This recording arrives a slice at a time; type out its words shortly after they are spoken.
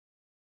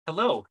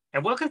Hello,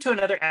 and welcome to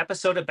another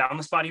episode of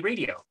Boundless Body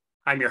Radio.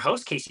 I'm your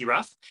host, Casey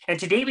Ruff, and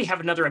today we have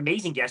another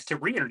amazing guest to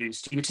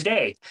reintroduce to you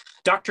today.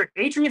 Dr.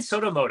 Adrian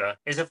Soto-Mota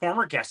is a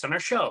former guest on our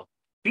show.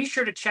 Be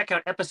sure to check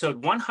out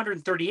episode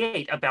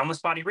 138 of Boundless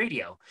Body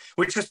Radio,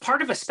 which was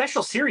part of a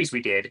special series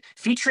we did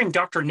featuring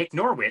Dr. Nick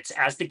Norwitz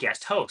as the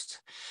guest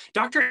host.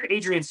 Dr.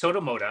 Adrian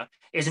Soto-Mota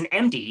is an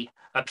MD,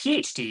 a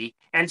Ph.D.,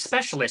 and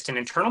specialist in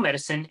internal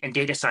medicine and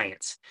data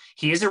science.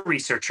 He is a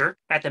researcher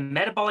at the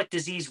Metabolic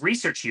Disease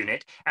Research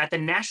Unit at the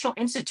National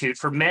Institute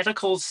for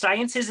Medical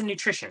Sciences and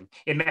Nutrition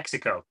in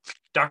Mexico.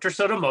 Dr.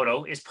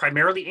 Soto-Mota is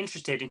primarily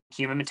interested in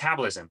human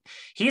metabolism.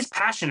 He is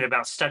passionate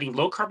about studying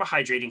low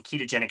carbohydrate and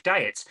ketogenic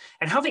diets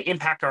and how they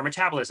impact our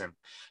metabolism.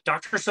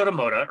 Dr.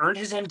 Soto-Mota earned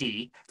his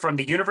MD from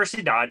the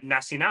Universidad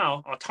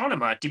Nacional,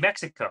 Autónoma de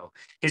Mexico,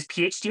 his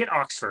Ph.D. at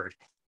Oxford,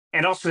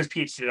 and also his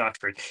Ph.D. at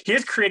Oxford. He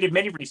has created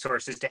many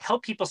resources to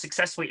help people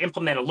successfully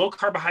implement a low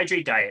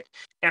carbohydrate diet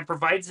and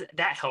provides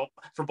that help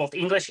for both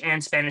English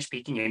and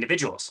Spanish-speaking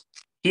individuals.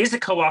 He is the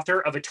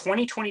co-author of a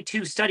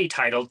 2022 study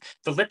titled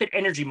The Lipid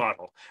Energy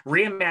Model,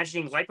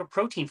 Reimagining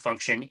Lipoprotein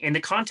Function in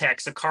the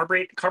Context of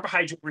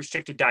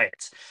Carbohydrate-Restricted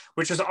Diets,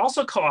 which was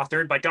also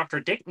co-authored by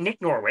Dr. Nick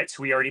Norwitz,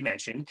 who we already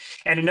mentioned,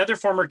 and another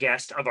former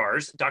guest of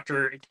ours,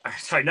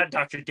 not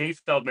Dr.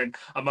 Dave Feldman,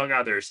 among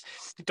others.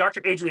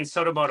 Dr. Adrian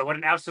Soto-Mota, what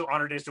an absolute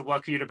honor it is to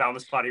welcome you to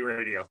Boundless Body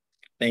Radio.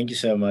 Thank you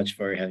so much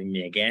for having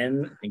me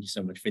again. Thank you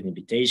so much for the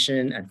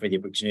invitation and for the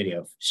opportunity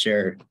of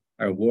share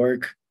our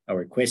work,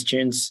 our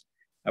questions,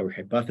 our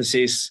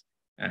hypothesis,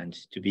 and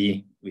to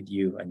be with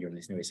you and your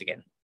listeners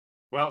again.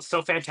 Well,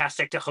 so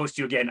fantastic to host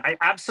you again. I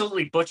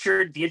absolutely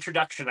butchered the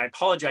introduction. I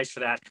apologize for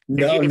that.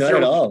 No, not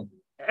at all.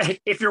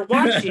 If you're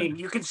watching,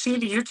 you can see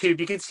the YouTube.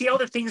 You can see all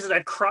the things that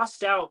I've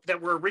crossed out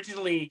that were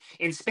originally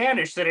in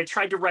Spanish that I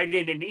tried to write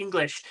in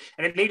English,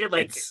 and it made it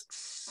like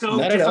so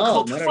not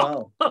difficult. Not at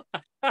all.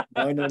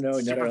 No, not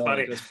at all.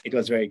 It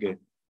was very good.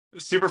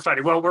 Super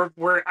funny. Well,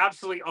 we're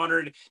absolutely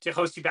honored to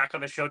host you back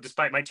on the show,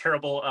 despite my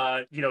terrible,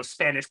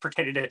 Spanish,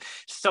 pretending to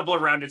stumble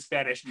around in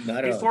Spanish.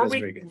 Before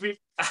we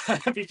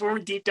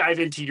deep dive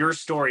into your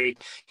story,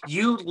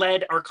 you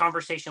led our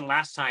conversation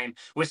last time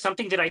with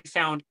something that I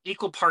found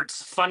equal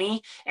parts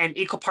funny and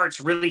equal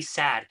parts really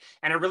sad,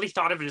 and I really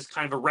thought of it as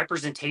kind of a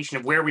representation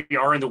of where we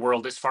are in the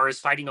world as far as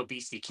fighting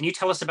obesity. Can you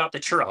tell us about the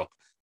churro?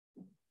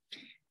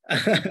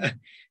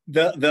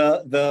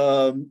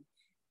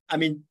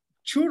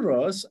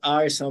 Churros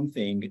are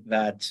something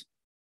that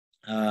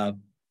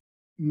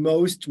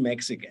most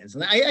Mexicans,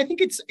 and I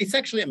think it's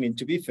actually,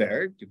 to be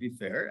fair,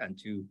 and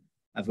to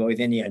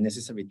avoid any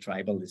unnecessary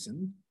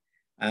tribalism,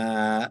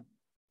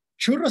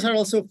 churros are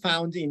also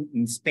found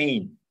in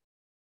Spain.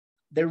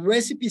 The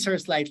recipes are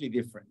slightly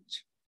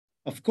different.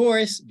 Of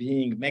course,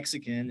 being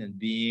Mexican and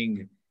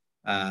being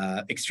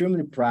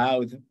extremely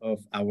proud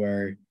of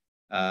our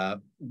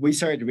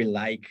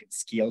wizardry-like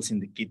skills in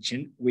the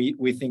kitchen,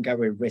 we think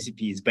our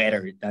recipe is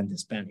better than the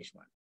Spanish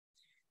one.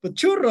 But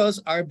churros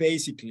are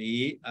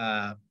basically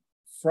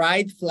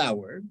fried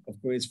flour,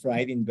 of course,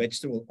 fried in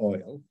vegetable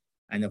oil,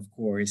 and of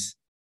course,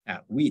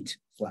 wheat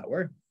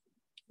flour,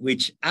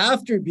 which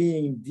after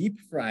being deep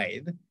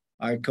fried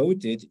are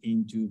coated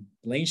into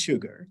plain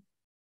sugar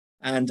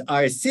and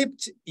are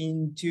sipped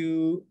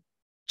into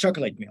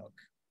chocolate milk,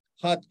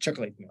 hot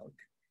chocolate milk.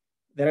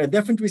 There are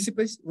different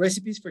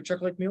recipes for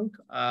chocolate milk.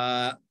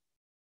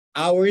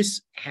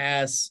 Ours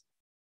has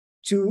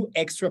 2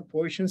 extra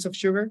portions of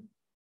sugar.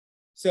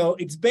 So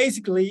it's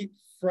basically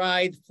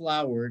fried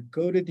flour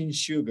coated in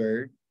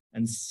sugar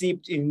and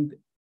sipped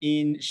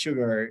in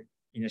sugar,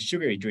 in a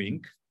sugary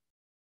drink.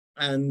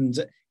 And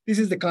this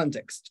is the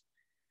context.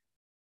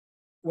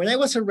 When I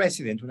was an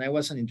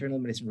internal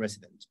medicine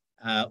resident,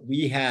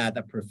 we had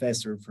a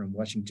professor from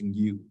Washington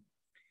U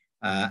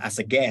as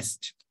a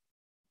guest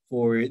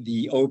for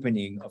the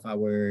opening of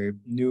our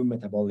new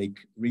metabolic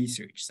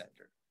research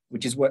center,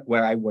 which is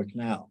where I work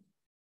now.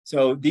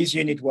 So this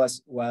unit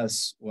was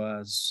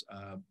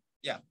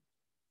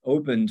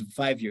opened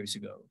 5 years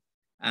ago.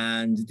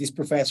 And this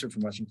professor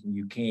from Washington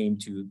U came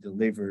to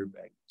deliver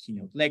a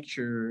keynote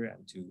lecture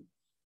and to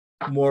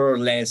more or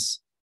less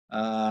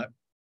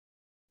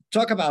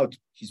talk about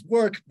his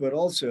work, but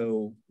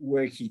also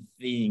where he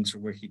thinks or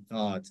where he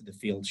thought the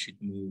field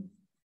should move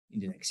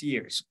in the next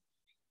years.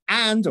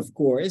 And of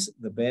course,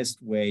 the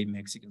best way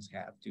Mexicans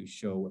have to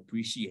show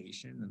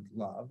appreciation and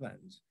love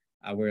and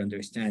our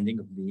understanding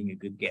of being a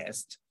good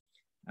guest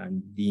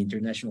and the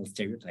international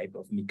stereotype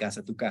of mi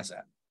casa tu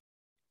casa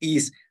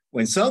is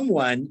when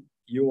someone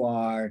you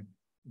are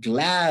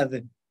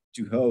glad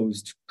to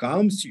host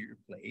comes to your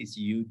place,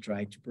 you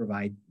try to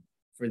provide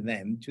for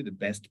them to the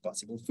best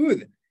possible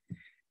food.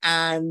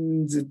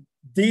 And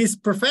this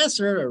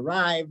professor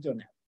arrived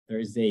on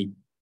Thursday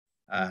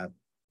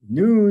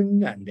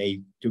noon, and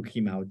they took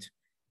him out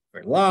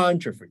for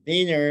lunch or for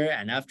dinner.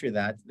 And after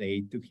that,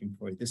 they took him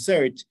for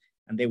dessert,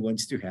 and they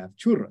wanted to have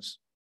churros.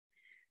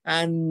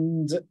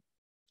 And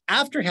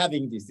after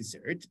having this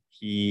dessert,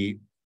 he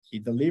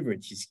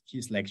delivered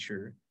his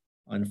lecture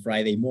on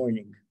Friday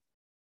morning.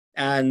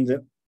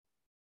 And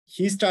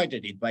he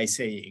started it by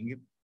saying,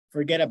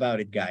 forget about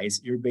it,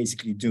 guys. You're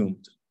basically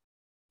doomed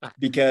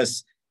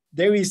because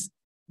there is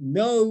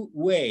no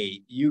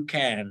way you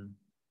can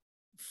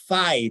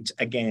fight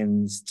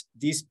against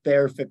this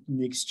perfect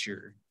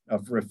mixture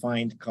of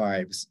refined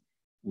carbs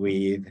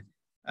with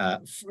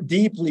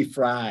deeply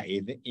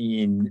fried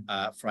in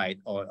fried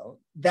oil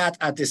that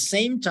at the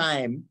same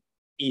time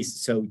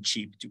is so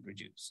cheap to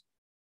produce.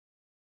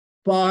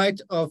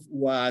 Part of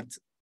what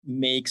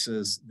makes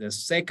us the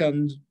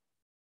second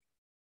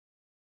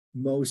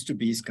most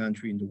obese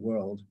country in the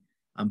world,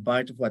 and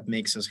part of what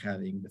makes us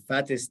having the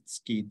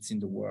fattest kids in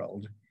the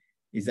world,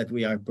 is that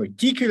we are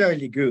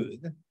particularly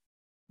good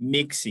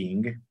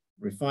mixing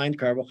refined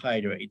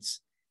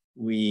carbohydrates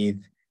with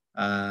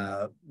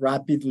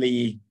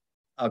rapidly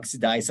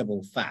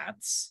oxidizable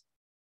fats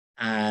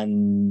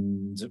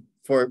and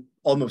for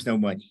almost no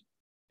money.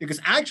 Because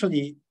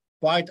actually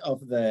part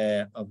of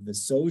the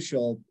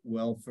social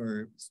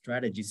welfare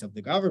strategies of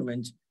the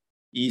government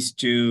is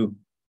to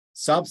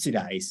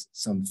subsidize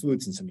some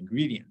foods and some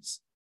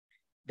ingredients.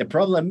 The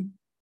problem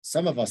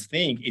some of us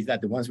think is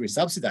that the ones we're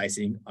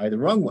subsidizing are the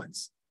wrong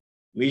ones.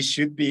 We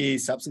should be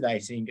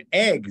subsidizing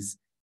eggs.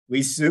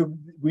 We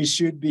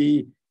should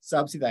be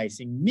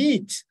subsidizing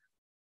meat,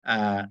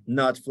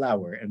 not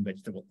flour and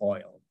vegetable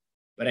oil.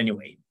 But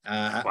anyway,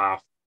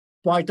 wow.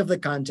 Part of the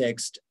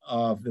context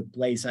of the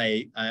place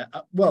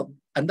well,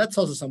 and that's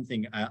also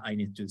something I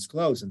need to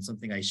disclose and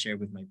something I share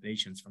with my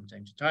patients from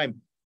time to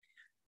time.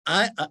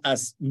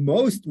 As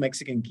most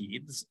Mexican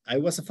kids, I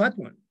was a fat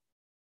one.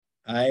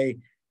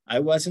 I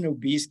was an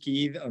obese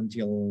kid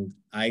until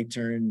I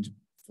turned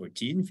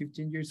 14,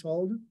 15 years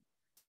old,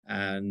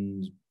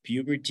 and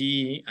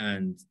puberty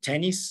and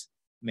tennis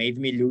made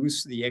me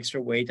lose the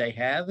extra weight I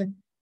had.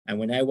 And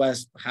when I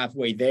was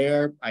halfway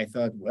there, I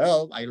thought,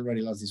 well, I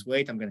already lost this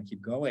weight, I'm gonna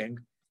keep going.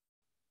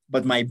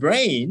 But my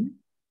brain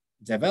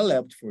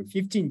developed for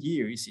 15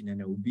 years in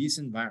an obese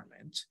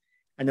environment.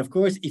 And of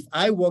course, if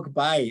I walk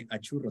by a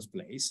churros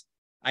place,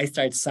 I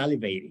start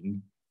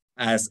salivating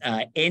as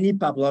any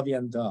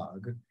Pavlovian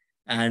dog.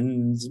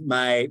 And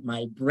my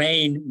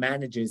brain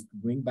manages to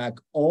bring back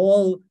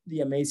all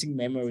the amazing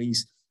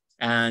memories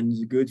and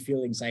good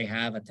feelings I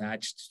have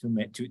attached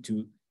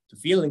to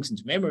feelings and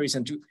to memories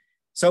and to.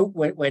 So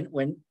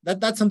when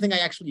that's something I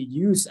actually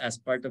use as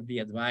part of the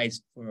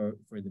advice for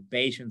the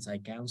patients I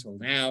counsel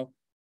now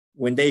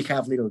when they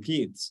have little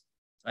kids.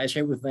 I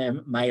share with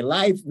them, my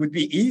life would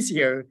be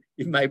easier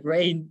if my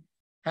brain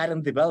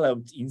hadn't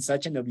developed in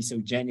such an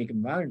obesogenic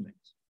environment.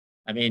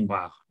 I mean,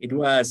 wow. It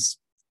was,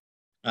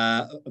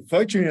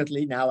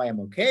 fortunately now I am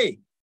okay,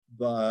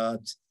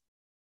 but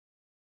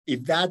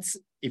if that's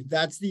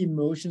the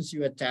emotions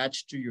you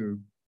attach to your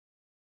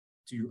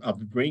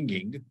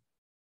upbringing,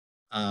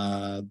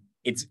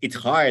 it's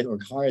hard or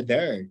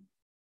harder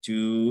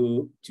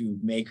to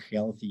make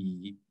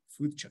healthy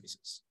food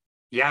choices.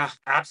 Yeah,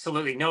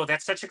 absolutely. No,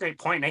 that's such a great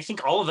point. And I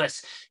think all of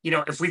us,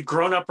 if we've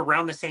grown up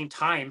around the same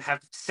time,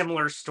 have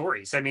similar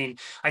stories. I mean,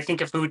 I think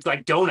of foods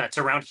like donuts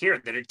around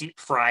here that are deep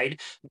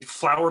fried,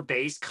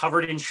 flour-based,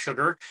 covered in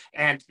sugar.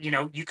 And,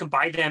 you can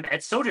buy them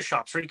at soda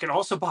shops, or you can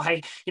also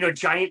buy, a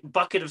giant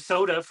bucket of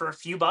soda for a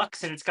few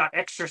bucks, and it's got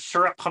extra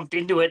syrup pumped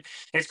into it.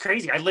 And it's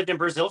crazy. I lived in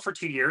Brazil for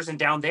 2 years, and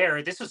down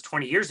there, this was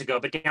 20 years ago,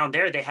 but down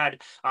there they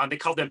had, they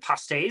called them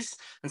pastéis.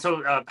 And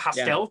so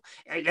pastel,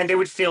 yeah. And they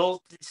would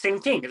fill, same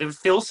thing. They would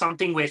fill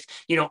something with,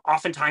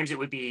 oftentimes it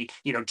would be,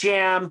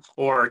 jam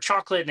or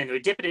chocolate, and then they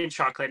would dip it in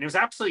chocolate, and it was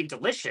absolutely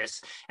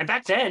delicious. And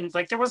back then,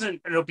 there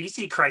wasn't an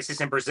obesity crisis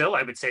in Brazil,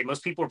 I would say.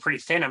 Most people were pretty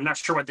thin. I'm not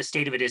sure what the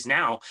state of it is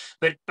now,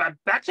 but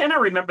back then I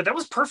remember that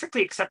was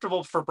perfectly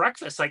acceptable for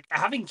breakfast.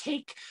 Having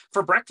cake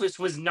for breakfast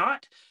was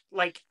not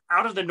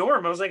out of the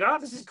norm. I was like, oh,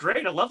 this is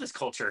great. I love this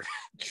culture.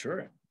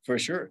 Sure, for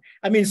sure.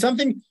 I mean,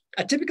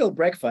 a typical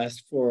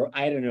breakfast for,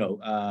 I don't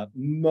know,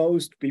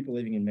 most people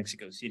living in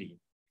Mexico City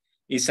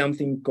is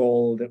something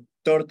called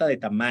torta de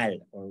tamal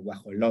or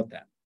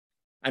guajolota.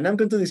 And I'm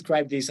going to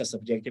describe this as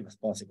objective as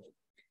possible.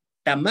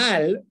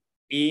 Tamal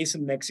is a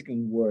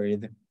Mexican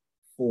word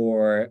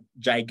for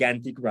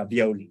gigantic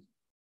ravioli.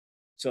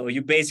 So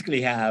you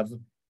basically have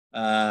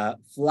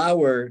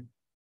flour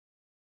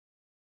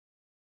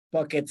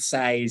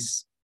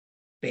pocket-size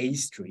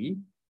pastry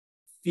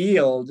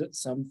filled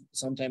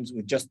sometimes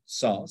with just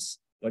sauce,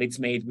 but it's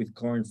made with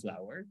corn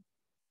flour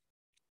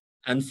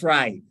and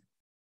fried.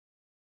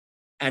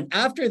 And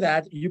after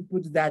that, you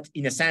put that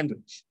in a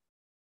sandwich.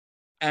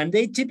 And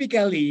they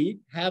typically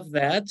have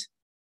that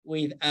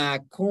with a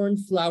corn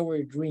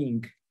flour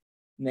drink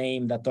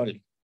named atole.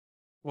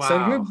 Wow.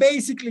 So you're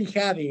basically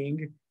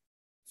having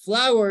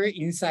flour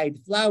inside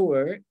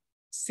flour,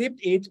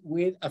 sipped it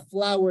with a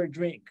flour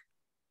drink.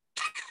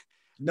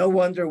 No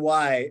wonder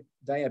why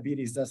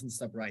diabetes doesn't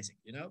stop rising,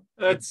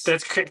 That's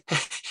great.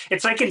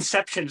 It's like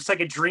Inception. It's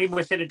like a dream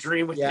within a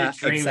dream within a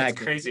dream.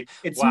 Exactly. It's crazy.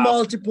 It's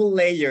multiple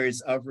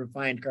layers of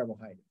refined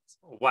carbohydrates.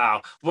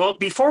 Wow. Well,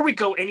 before we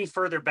go any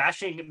further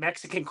bashing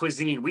Mexican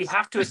cuisine, we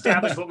have to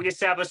establish what we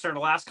established in our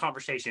last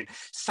conversation.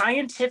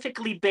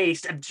 Scientifically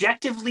based,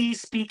 objectively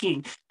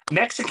speaking,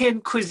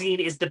 Mexican cuisine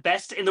is the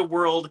best in the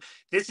world.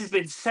 This has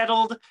been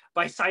settled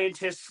by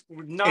scientists.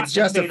 It's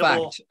just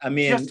debatable. a fact. I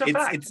mean,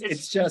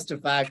 it's just a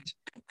fact.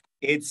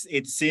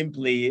 It's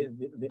simply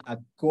a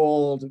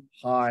cold,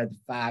 hard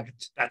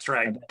fact. That's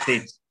right.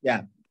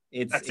 Yeah,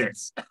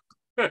 it's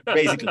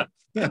basically.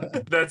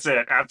 That's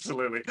it.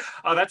 Absolutely.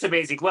 Oh, that's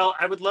amazing. Well,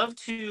 I would love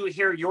to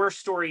hear your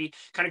story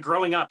kind of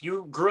growing up.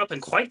 You grew up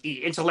in quite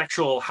the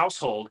intellectual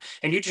household,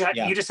 and you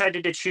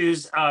decided to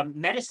choose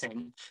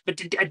medicine, but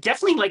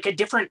definitely like a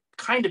different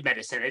kind of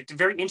medicine. It's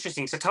very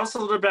interesting. So tell us a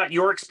little about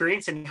your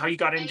experience and how you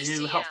got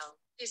into health.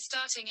 Is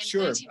starting in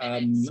Sure. 30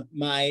 minutes.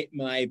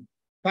 My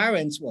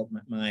parents, well,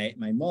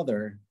 my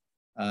mother,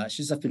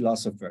 she's a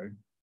philosopher,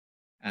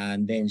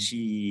 and then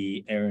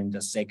she earned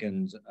a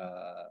second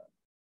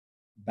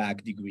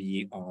back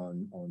degree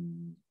on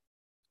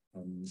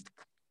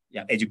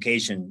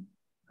education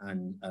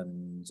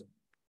and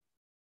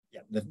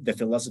the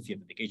philosophy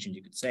of education,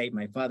 you could say.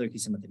 My father,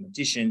 he's a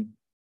mathematician,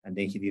 and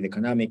then he did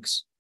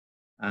economics.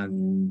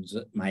 And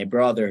my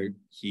brother,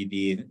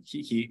 he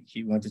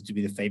wanted to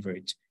be the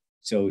favorite,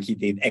 so he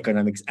did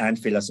economics and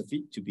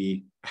philosophy to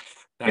be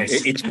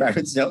nice. Each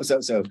parent's no.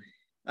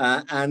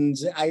 And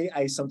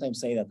I sometimes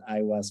say that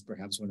I was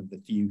perhaps one of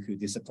the few who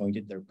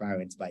disappointed their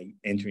parents by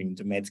entering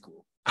into med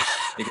school.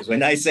 Because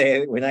when I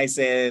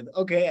said,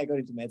 okay, I got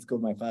into med school,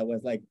 my father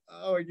was like,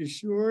 oh, are you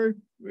sure?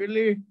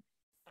 Really?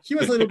 He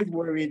was a little bit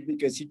worried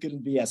because he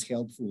couldn't be as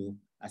helpful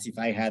as if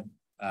I had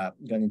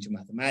gone into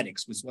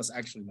mathematics, which was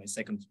actually my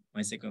second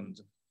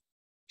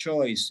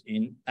choice.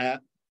 In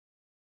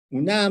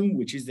UNAM,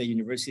 which is the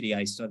university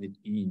I studied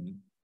in,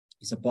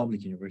 is a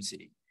public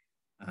university.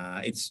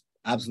 It's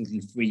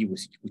absolutely free,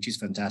 which is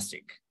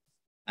fantastic.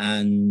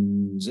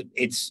 And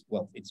it's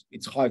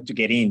hard to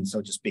get in,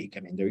 so to speak. I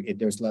mean,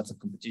 there's lots of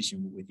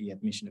competition with the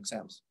admission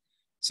exams.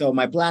 So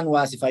my plan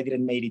was, if I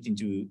didn't make it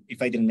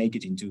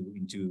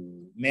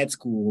into med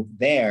school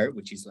there,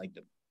 which is like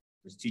the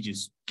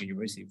prestigious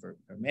university for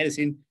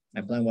medicine,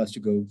 my plan was to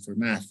go for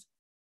math.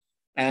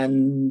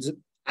 And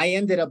I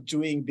ended up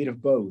doing a bit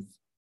of both.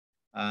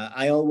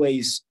 I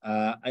always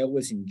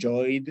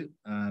enjoyed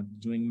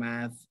doing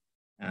math,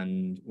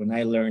 and when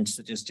I learned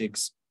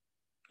statistics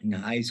in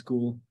high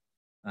school,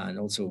 and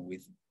also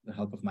with the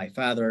help of my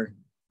father,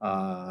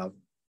 I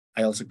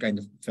also kind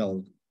of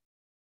fell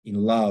in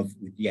love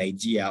with the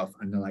idea of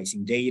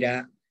analyzing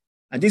data.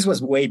 And this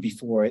was way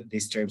before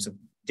these terms of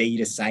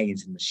data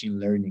science and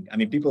machine learning. I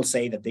mean, people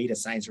say that data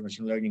science or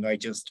machine learning are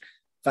just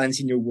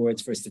fancy new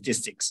words for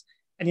statistics.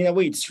 And in a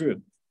way, it's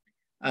true.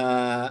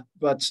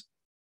 But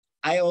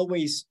I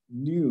always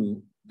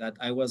knew that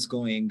I was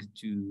going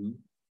to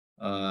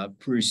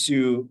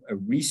pursue a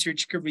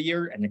research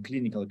career and a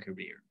clinical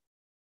career.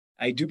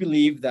 I do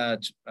believe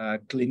that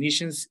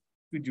clinicians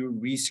who do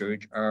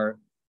research are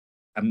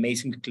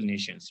amazing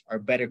clinicians, are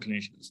better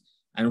clinicians,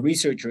 and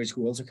researchers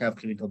who also have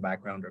clinical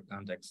background or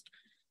context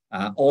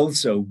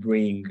also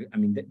bring, I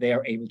mean, they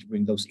are able to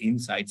bring those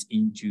insights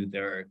into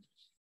their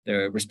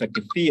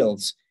respective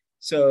fields.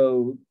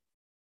 So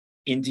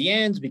in the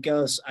end,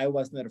 because I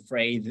was not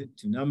afraid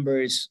to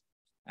numbers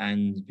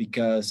and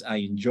because I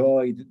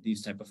enjoyed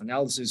this type of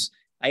analysis,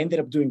 I ended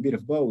up doing a bit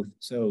of both.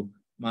 So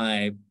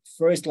my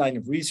first line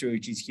of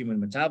research is human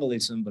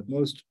metabolism, but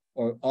most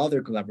or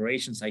other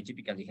collaborations I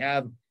typically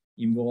have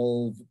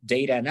involve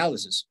data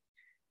analysis.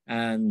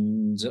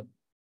 And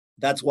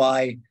that's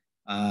why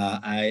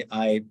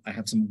I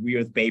have some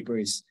weird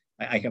papers.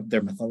 I have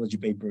dermatology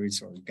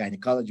papers or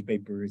gynecology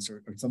papers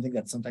or something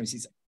that sometimes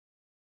is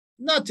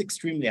not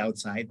extremely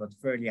outside, but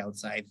fairly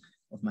outside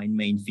of my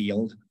main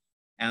field.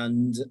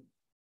 And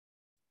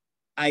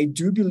I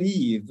do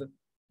believe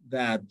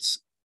that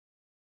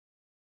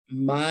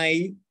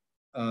my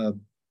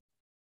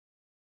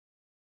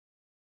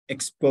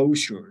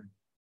exposure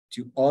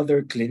to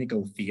other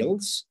clinical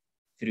fields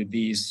through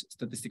these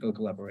statistical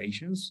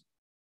collaborations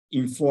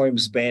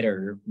informs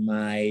better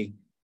my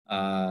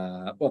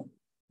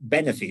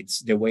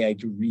benefits the way I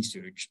do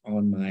research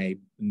on my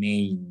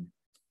main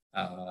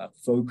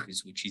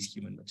focus, which is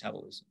human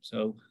metabolism.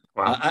 So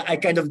wow. I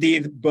kind of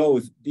did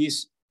both.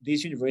 This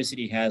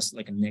university has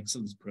like an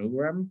excellence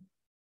program,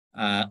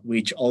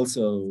 which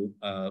also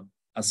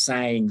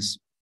assigns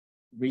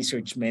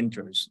research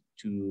mentors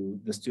to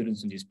the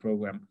students in this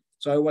program.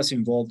 So I was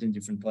involved in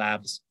different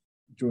labs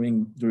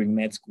during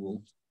med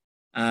school.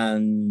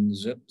 And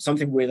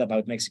something weird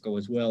about Mexico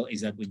as well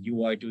is that when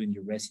you are doing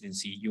your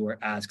residency, you are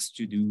asked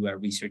to do a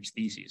research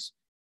thesis.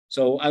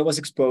 So I was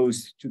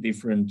exposed to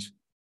different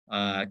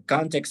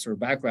contexts or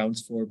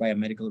backgrounds for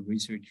biomedical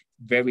research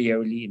very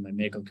early in my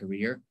medical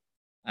career.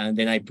 And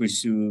then I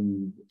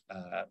pursued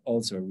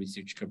also a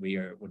research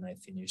career when I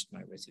finished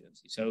my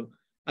residency. So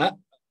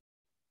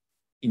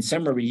in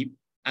summary,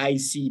 I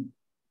see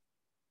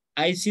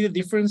the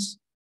difference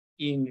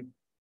in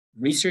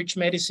research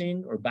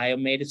medicine or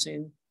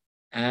biomedicine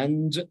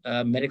and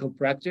medical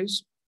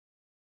practice,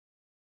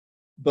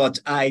 but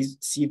I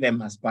see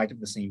them as part of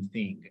the same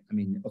thing. I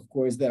mean, of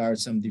course, there are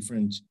some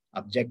different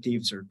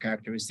objectives or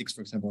characteristics.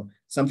 For example,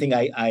 something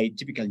I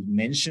typically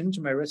mention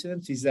to my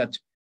residents is that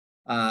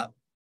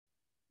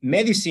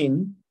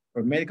medicine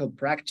or medical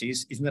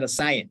practice is not a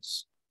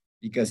science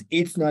because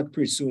it's not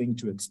pursuing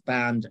to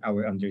expand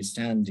our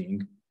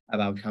understanding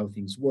about how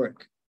things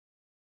work.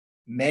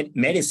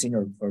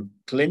 Medicine or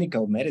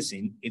clinical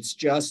medicine, it's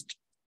just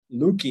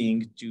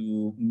looking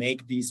to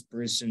make this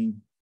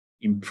person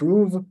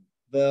improve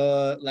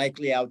the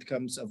likely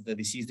outcomes of the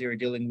disease they're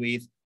dealing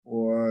with,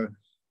 or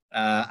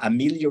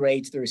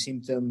ameliorate their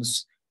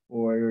symptoms,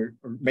 or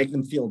make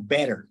them feel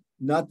better,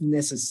 not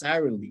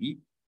necessarily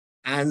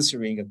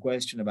answering a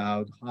question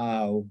about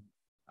how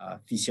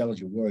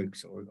physiology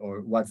works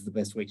or what's the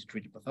best way to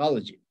treat a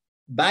pathology.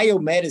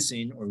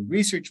 Biomedicine or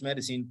research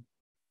medicine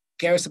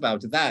cares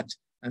about that.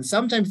 And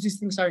sometimes these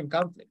things are in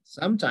conflict.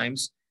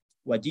 Sometimes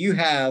what you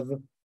have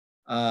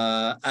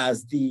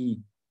as the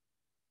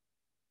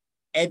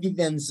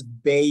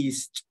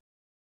evidence-based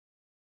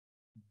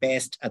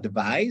best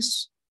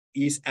advice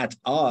is at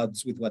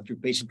odds with what your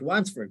patient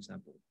wants, for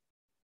example.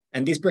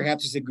 And this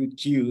perhaps is a good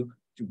cue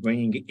to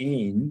bring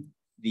in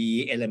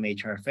the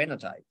LMHR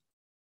phenotype.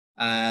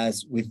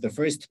 As with the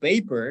first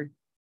paper,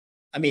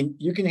 I mean,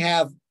 you can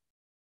have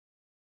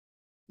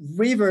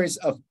rivers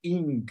of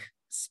ink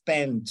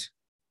spent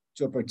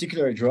to a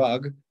particular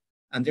drug,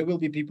 and there will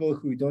be people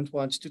who don't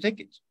want to take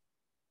it.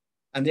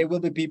 And there will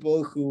be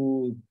people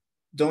who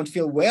don't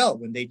feel well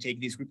when they take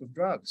this group of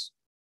drugs.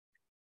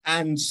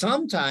 And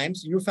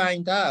sometimes you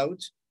find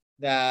out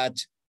that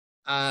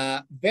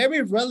a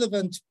very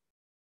relevant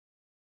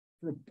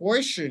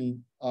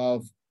proportion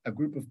of a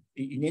group of,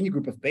 in any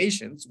group of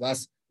patients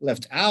was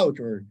left out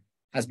or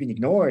has been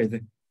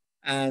ignored.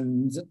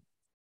 And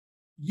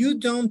you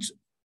don't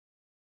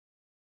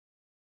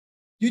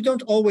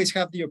always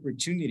have the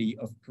opportunity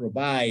of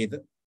provide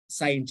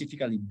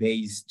scientifically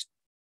based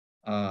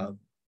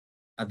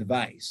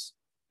advice.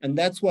 And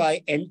that's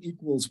why N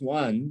equals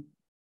 1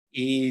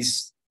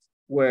 is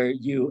where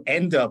you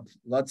end up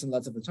lots and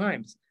lots of the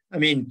times. I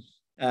mean,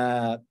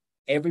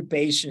 every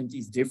patient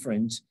is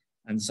different.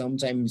 And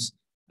sometimes,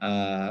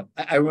 I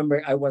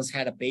remember I once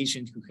had a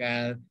patient who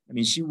had, I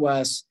mean, she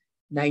was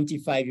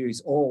 95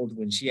 years old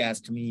when she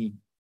asked me,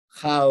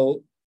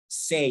 how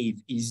safe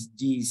is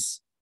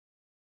this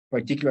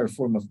particular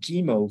form of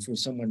chemo for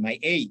someone my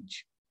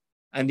age?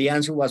 And the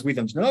answer was, we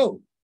don't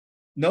know.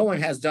 No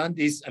one has done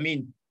this. I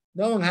mean,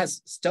 no one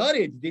has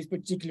studied this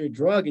particular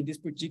drug in this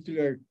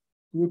particular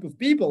group of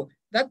people.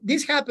 That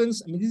this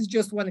happens, I mean, this is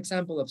just one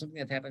example of something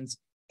that happens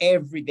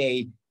every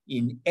day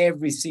in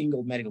every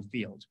single medical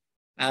field.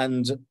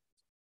 And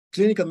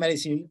clinical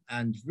medicine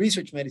and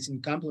research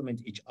medicine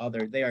complement each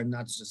other. They are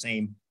not the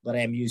same, but I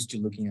am used to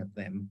looking at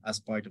them as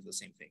part of the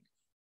same thing.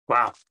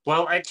 Wow.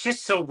 Well, it's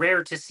just so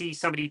rare to see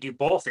somebody do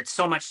both. It's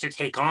so much to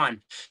take on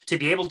to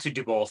be able to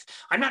do both.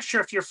 I'm not sure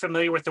if you're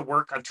familiar with the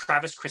work of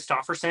Travis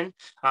Christofferson.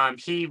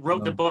 He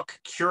wrote the book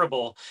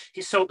Curable.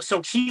 So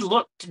he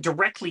looked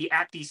directly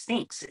at these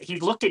things. He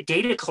looked at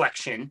data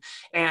collection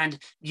and,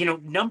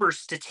 numbers,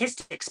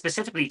 statistics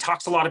specifically.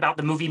 Talks a lot about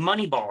the movie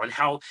Moneyball and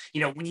how,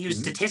 we use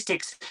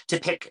statistics to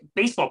pick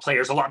baseball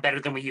players a lot better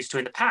than we used to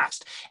in the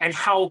past. And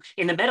how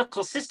in the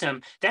medical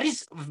system, that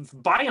is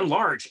by and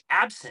large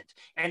absent.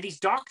 And these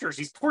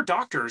poor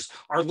doctors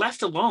are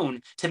left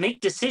alone to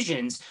make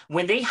decisions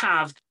when they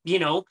have,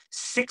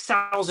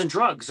 6,000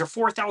 drugs or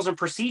 4,000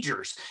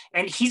 procedures.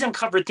 And he's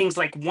uncovered things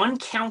like one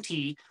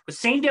county with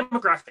same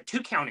demographic, 2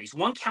 counties.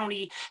 One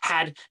county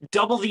had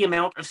double the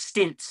amount of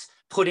stents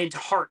put into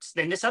hearts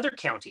than this other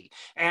county,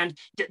 and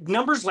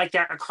numbers like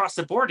that across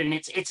the board. And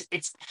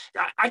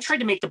I tried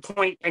to make the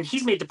point, and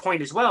he's made the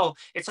point as well.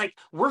 It's like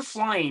we're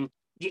flying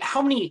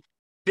how many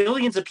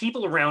billions of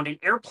people around in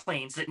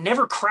airplanes that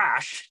never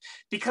crash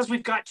because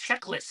we've got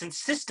checklists and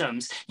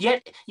systems.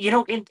 Yet,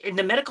 in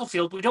the medical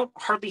field, we don't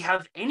hardly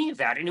have any of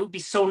that. And it would be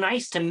so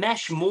nice to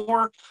mesh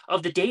more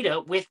of the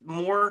data with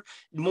more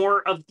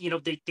of,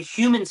 the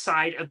human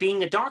side of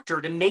being a doctor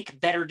to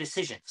make better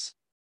decisions.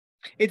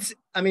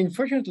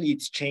 Fortunately,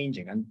 it's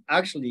changing. And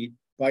actually,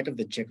 part of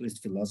the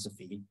checklist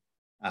philosophy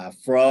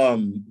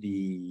from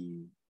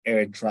the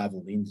air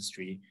travel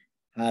industry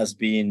has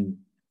been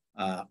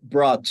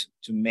brought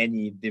to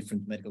many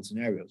different medical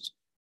scenarios.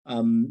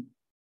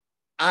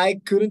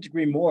 I couldn't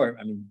agree more.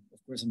 I mean, of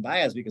course, I'm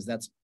biased because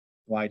that's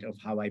part of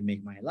how I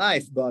make my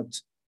life,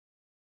 but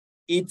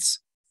it's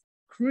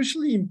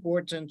crucially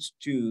important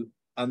to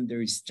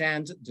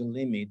understand the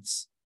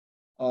limits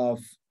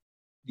of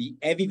the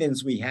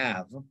evidence we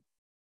have,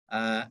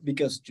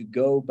 because to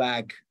go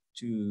back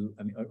to,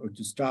 or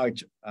to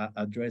start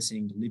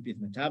addressing lipid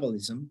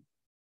metabolism,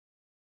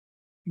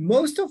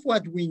 most of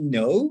what we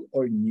know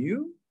or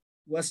knew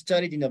was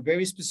studied in a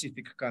very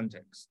specific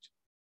context,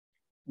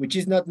 which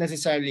is not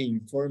necessarily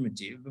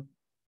informative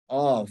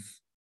of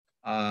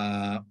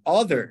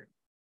other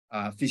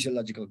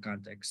physiological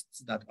contexts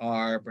that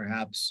are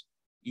perhaps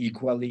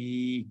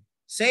equally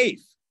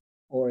safe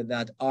or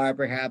that are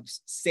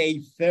perhaps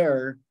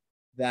safer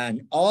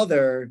than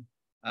other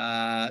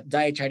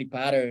dietary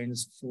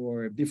patterns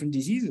for different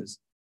diseases.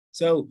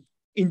 So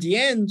in the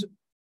end,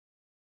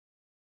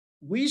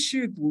 we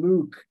should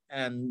look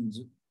and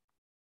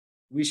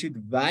we should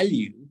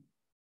value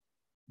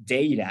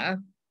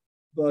data,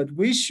 but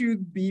we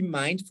should be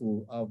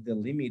mindful of the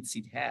limits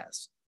it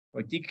has,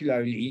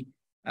 particularly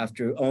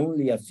after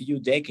only a few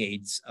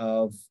decades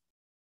of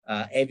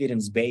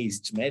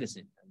evidence-based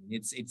medicine. I mean,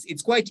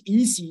 it's quite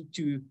easy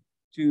to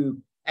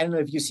I don't know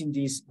if you've seen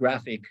this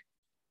graphic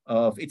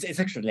of it's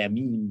actually a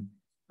meme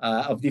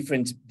of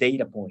different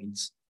data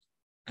points,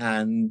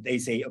 and they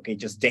say, okay,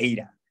 just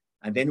data,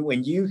 and then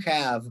when you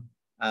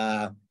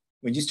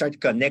start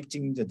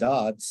connecting the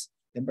dots,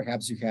 then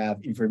perhaps you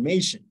have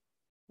information,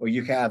 or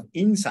you have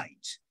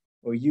insight,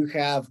 or you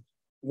have.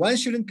 One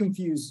shouldn't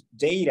confuse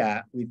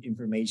data with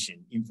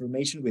information,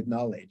 information with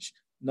knowledge,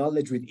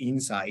 knowledge with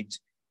insight,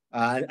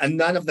 and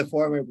none of the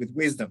former with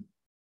wisdom.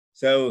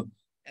 So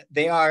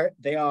they are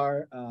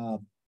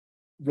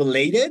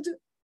related,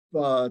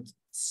 but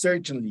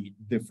certainly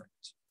different.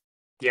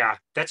 Yeah,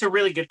 that's a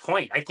really good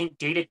point. I think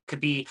data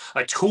could be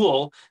a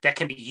tool that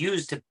can be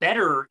used to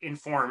better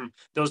inform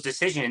those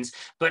decisions.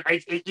 But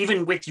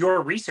even with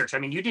your research, I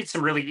mean, you did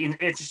some really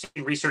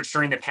interesting research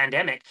during the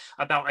pandemic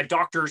about a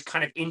doctor's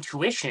kind of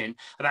intuition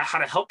about how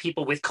to help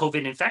people with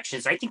COVID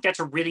infections. I think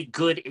that's a really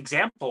good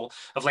example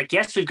of like,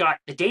 yes, we've got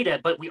the data,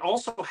 but we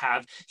also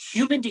have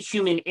human to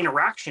human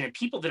interaction and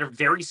people that are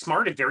very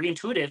smart and very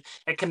intuitive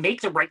and can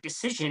make the right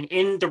decision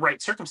in the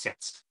right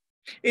circumstance.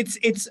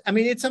 I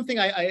mean, it's something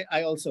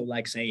I also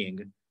like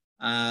saying.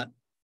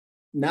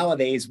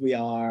 Nowadays, we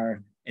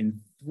are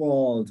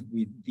enthralled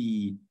with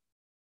the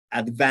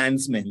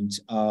advancement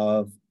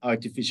of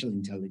artificial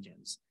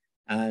intelligence.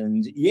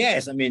 And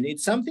yes, I mean,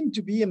 it's something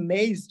to be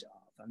amazed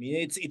of. I mean,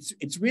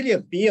 it's really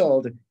a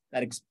field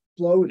that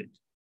exploded.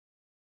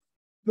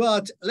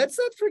 But let's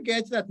not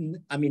forget that,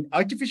 I mean,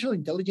 artificial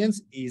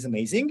intelligence is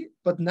amazing,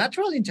 but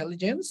natural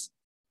intelligence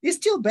is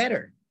still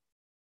better.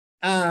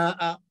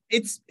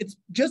 It's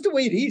just the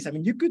way it is. I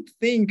mean, you could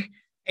think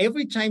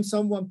every time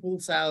someone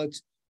pulls out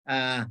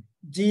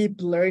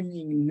deep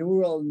learning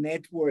neural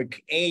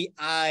network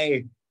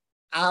AI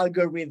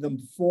algorithm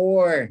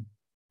for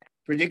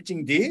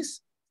predicting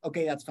this,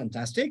 okay, that's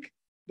fantastic.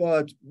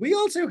 But we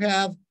also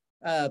have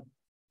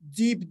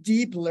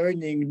deep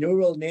learning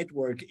neural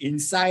network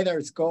inside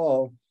our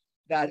skull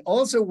that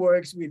also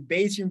works with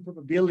Bayesian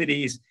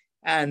probabilities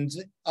and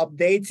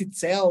updates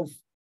itself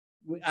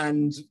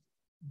and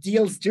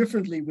deals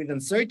differently with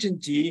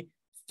uncertainty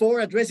for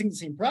addressing the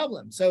same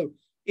problem. So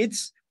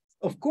it's,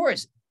 of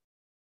course,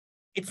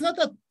 it's not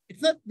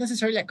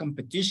necessarily a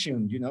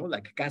competition, you know,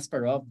 like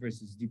Kasparov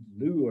versus Deep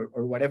Blue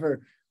or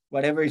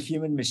whatever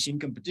human machine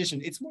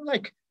competition. It's more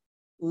like,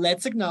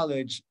 let's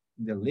acknowledge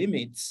the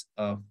limits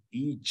of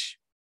each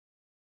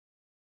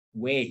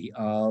way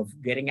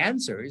of getting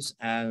answers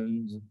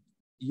and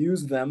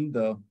use them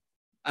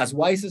as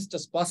wisest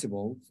as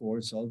possible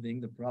for solving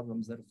the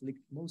problems that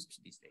afflict most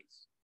these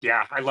days.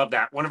 Yeah, I love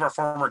that. One of our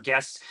former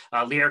guests,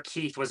 Leah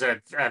Keith, was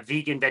a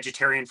vegan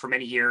vegetarian for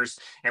many years.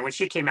 And when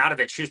she came out of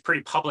it, she was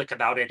pretty public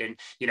about it and,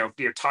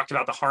 talked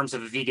about the harms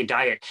of a vegan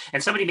diet.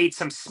 And somebody made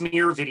some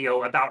smear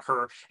video about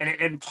her.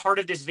 And part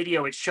of this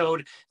video, it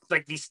showed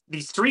like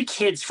these three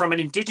kids from an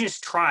indigenous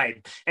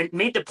tribe and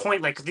made the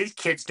point, like, these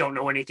kids don't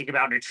know anything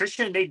about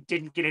nutrition. They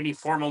didn't get any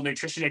formal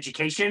nutrition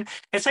education.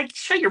 It's like,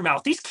 shut your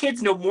mouth. These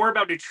kids know more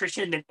about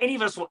nutrition than any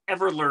of us will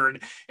ever learn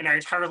in our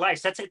entire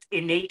lives. That's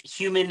innate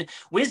human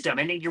wisdom.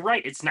 And you're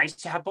right. It's nice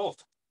to have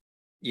both.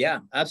 Yeah,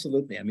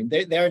 absolutely. I mean,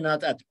 they're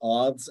not at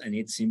odds, and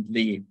it's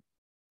simply,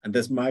 and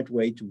the smart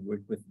way to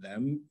work with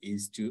them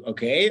is to,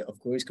 okay, of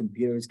course,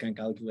 computers can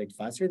calculate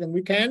faster than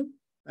we can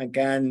and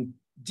can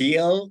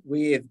deal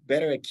with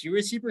better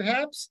accuracy,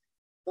 perhaps,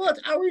 but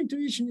our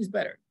intuition is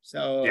better.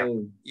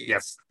 So,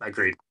 yes,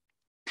 agreed.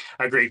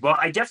 Well,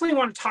 I definitely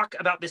want to talk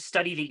about this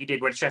study that you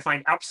did, which I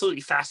find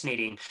absolutely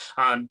fascinating.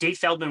 Dave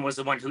Feldman was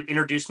the one who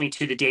introduced me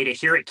to the data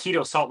here at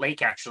Keto Salt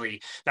Lake,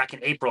 actually, back in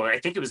April. I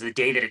think it was the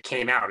day that it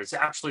came out. It's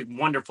absolutely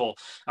wonderful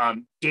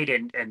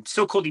data and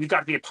so cool that you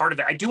got to be a part of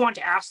it. I do want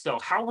to ask, though,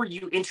 how were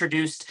you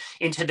introduced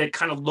into the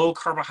kind of low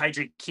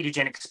carbohydrate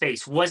ketogenic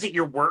space? Was it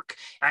your work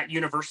at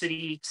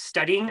university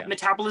studying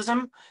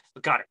metabolism?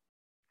 Got it.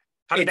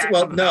 How did that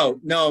come about?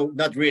 No,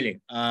 not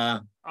really. Oh.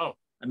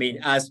 I mean,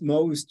 as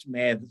most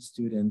med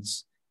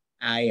students,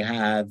 I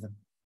have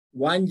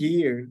 1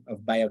 year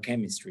of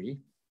biochemistry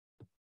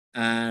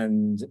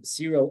and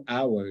 0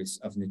 hours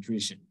of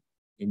nutrition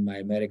in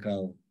my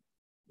medical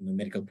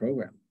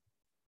program.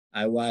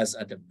 I was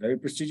at a very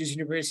prestigious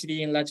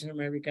university in Latin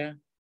America,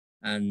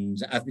 and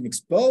I've been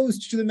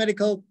exposed to the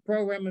medical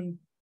program and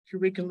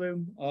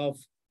curriculum of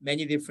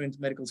many different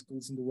medical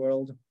schools in the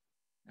world,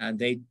 and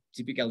they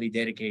typically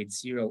dedicate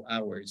 0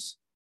 hours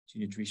to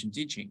nutrition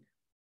teaching,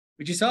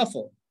 which is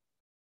awful.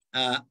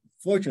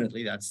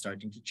 Fortunately, that's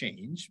starting to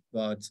change,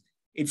 but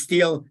it's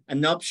still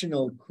an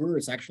optional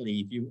course.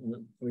 Actually,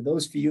 for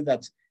those few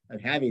that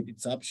have it,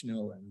 it's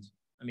optional. And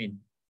I mean,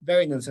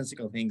 very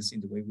nonsensical things in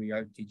the way we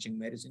are teaching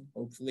medicine.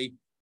 Hopefully,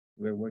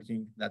 we're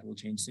working, that will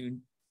change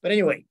soon. But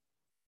anyway,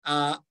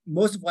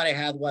 most of what I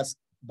had was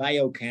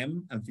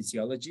biochem and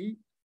physiology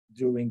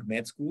during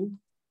med school.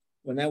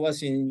 When I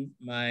was in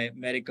my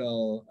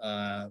medical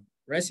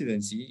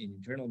residency in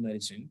internal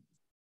medicine,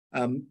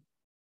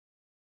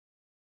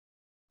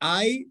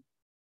 I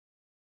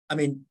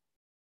mean,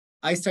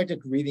 I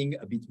started reading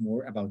a bit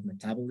more about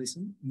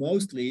metabolism.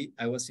 Mostly,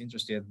 I was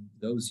interested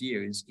those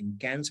years in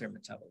cancer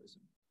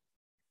metabolism.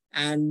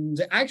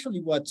 And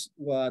actually, what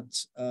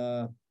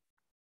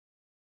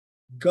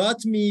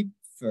got me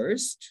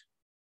first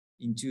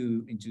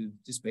into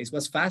this space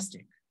was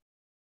fasting.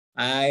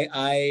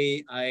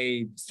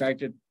 I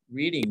started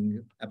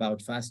reading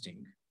about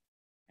fasting,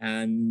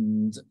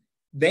 and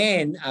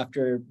then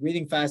after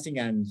reading fasting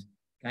and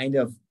kind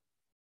of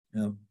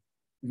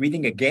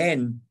reading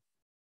again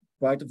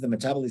part of the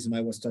metabolism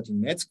I was taught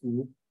in med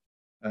school,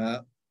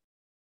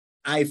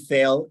 I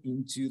fell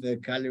into the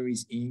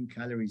calories in,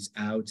 calories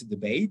out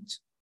debate.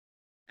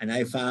 And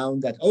I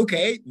found that,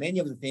 okay, many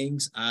of the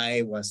things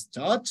I was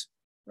taught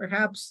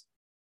perhaps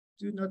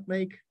do not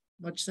make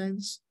much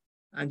sense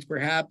and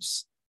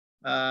perhaps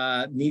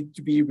need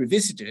to be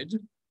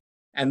revisited.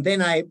 And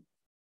then I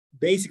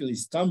basically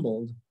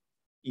stumbled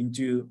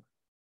into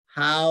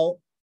how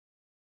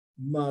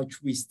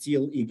much we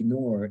still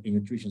ignore in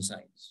nutrition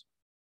science.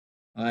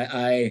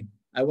 I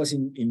was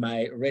in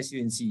my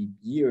residency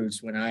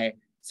years when I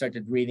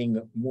started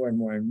reading more and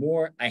more and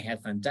more. I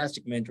had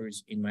fantastic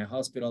mentors in my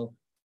hospital.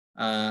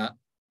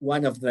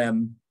 One of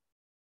them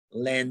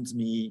lent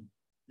me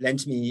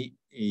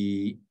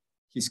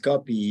his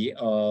copy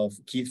of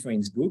Keith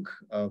Frain's book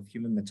of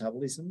Human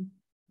Metabolism,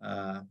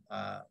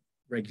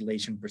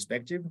 Regulation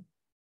Perspective.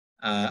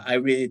 I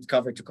read it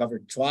cover to cover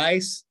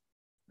twice.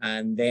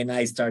 And then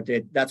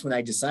that's when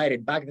I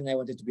decided, back then I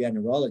wanted to be a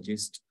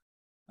neurologist,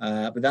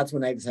 but that's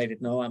when I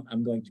decided, no,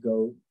 I'm going to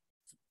go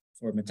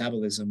for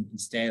metabolism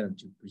instead and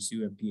to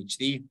pursue a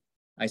PhD.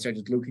 I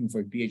started looking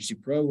for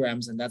PhD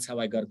programs, and that's how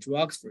I got to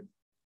Oxford.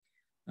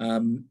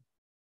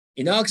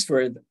 In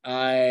Oxford,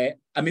 I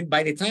mean,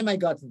 by the time I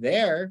got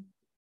there,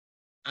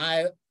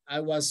 I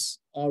was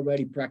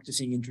already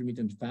practicing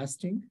intermittent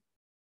fasting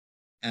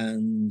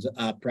and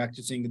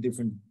practicing the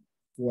different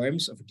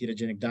forms of a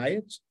ketogenic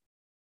diet.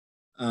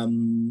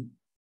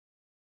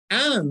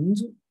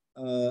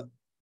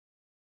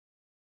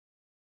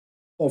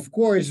 Of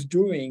course,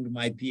 during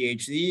my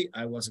PhD,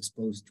 I was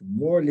exposed to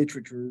more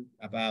literature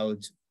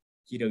about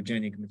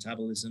ketogenic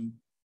metabolism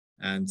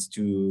and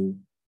to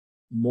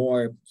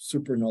more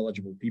super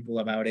knowledgeable people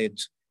about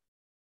it.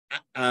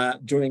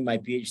 During my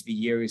PhD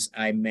years,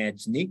 I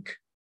met Nick.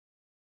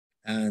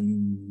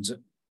 And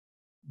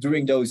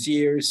during those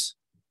years,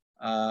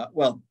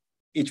 well,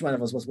 each one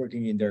of us was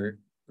working in their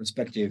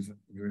respective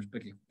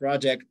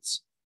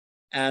projects.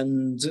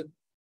 And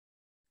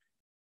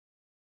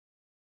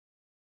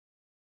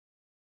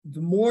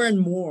the more and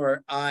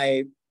more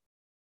I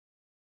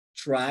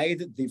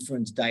tried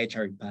different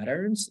dietary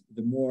patterns,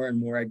 the more and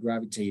more I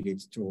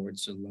gravitated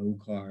towards a low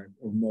carb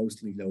or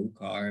mostly low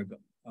carb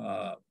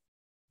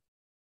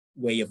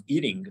way of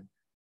eating.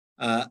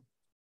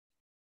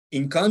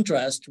 In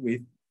contrast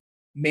with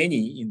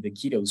many in the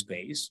keto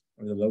space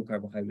or the low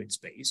carbohydrate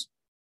space,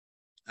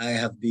 I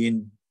have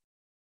been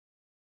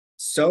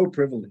so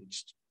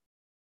privileged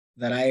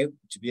that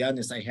to be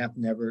honest, I have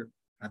never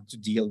had to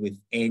deal with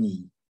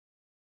any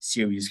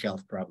serious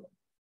health problem.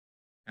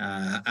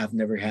 I've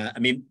never had, I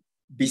mean,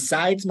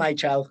 besides my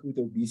childhood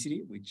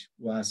obesity, which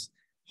was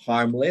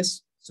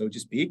harmless, so to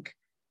speak,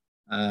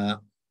 I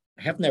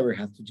have never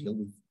had to deal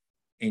with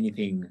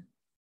anything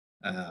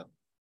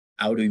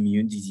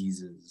autoimmune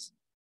diseases,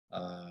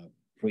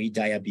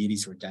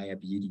 pre-diabetes or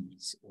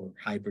diabetes or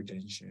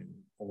hypertension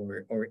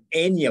or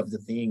any of the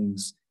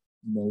things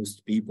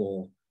most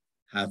people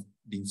have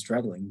been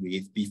struggling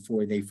with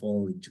before they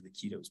fall into the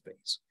keto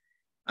space.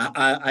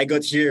 I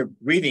got here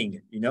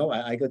reading, you know,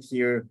 I got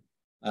here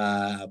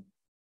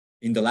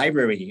in the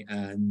library,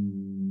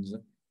 and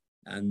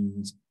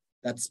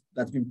that's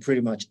been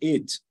pretty much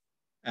it.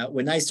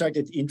 When I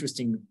started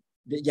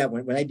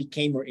when I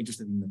became more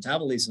interested in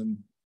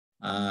metabolism,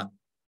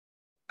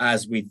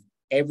 as with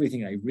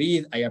everything I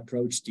read, I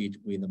approached it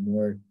with a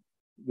more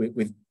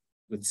with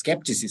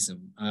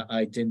skepticism.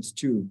 I tend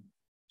to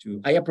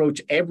I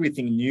approach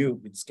everything new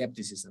with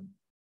skepticism,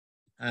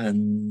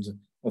 and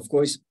of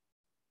course,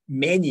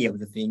 many of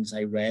the things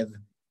I read,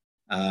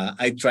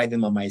 I tried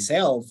them on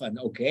myself, and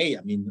okay,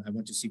 I mean, I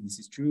want to see if this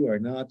is true or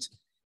not.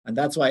 And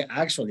that's why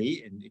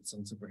actually, and it's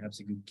also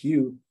perhaps a good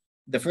cue,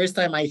 the first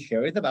time I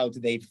heard about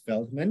Dave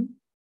Feldman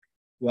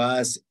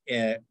was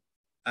in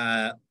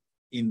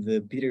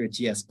the Peter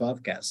Attias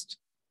podcast.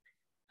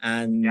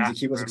 And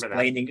he was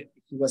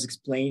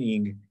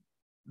explaining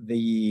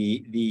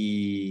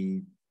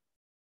the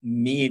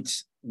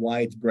meat,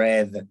 white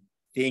bread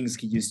things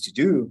he used to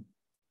do.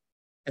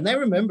 And I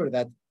remember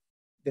that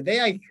the day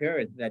I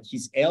heard that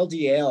his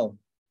LDL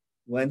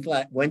went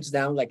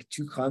down like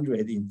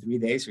 200 in 3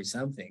 days or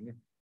something,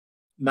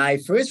 my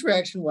first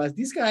reaction was,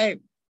 this guy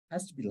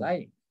has to be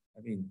lying.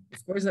 I mean,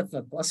 of course that's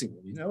not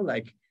possible, you know,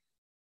 like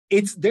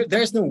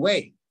there's no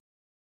way.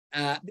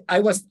 I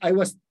was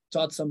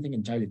taught something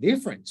entirely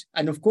different.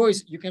 And of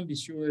course, you can be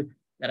sure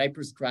that I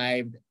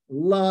prescribed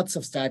lots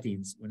of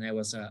statins when I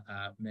was a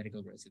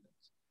medical resident.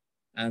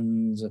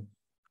 And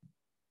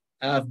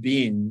I've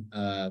been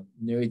a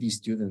nerdy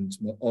student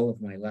all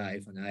of my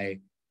life, and I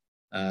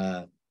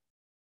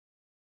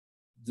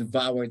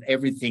devoured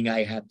everything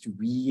I had to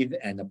read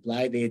and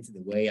applied it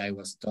the way I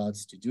was taught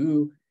to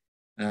do.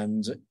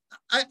 And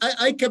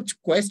I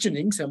kept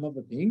questioning some of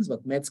the things,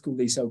 but med school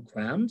is so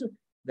crammed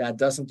that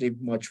doesn't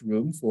leave much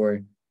room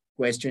for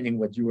questioning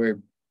what you were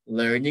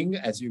learning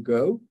as you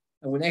go.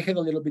 And when I had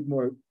a little bit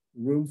more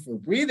room for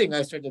breathing,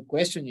 I started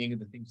questioning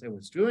the things I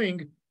was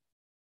doing.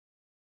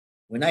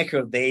 When I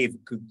heard Dave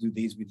could do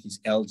this with his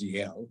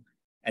LDL,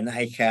 and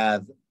I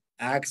had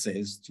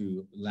access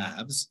to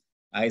labs,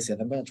 I said,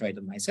 I'm going to try it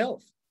on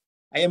myself.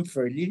 I am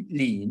fairly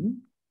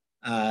lean.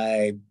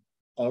 I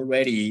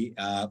already,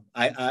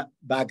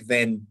 back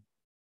then,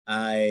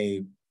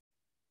 I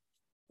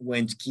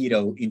went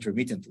keto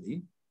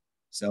intermittently.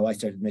 So I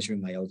started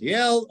measuring my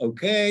LDL.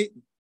 Okay,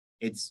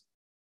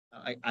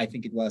 I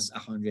think it was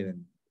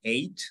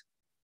 108.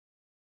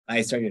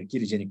 I started a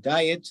ketogenic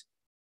diet.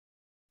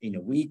 In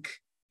a week,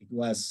 it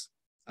was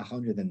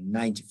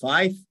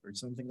 195 or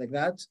something like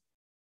that.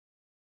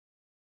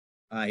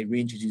 I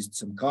reintroduced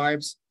some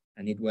carbs,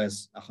 and it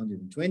was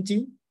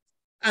 120.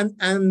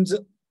 And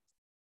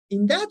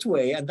in that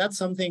way, and that's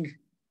something,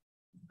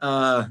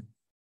 I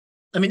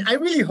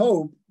really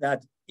hope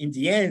that in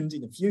the end,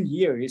 in a few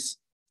years,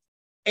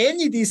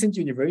 any decent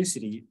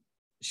university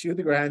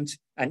should grant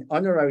an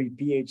honorary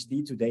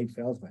Ph.D. to Dave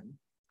Feldman,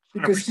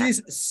 because 100%.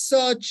 He's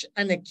such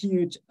an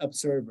acute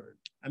observer.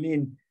 I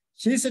mean,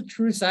 he's a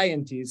true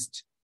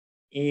scientist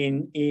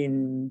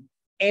in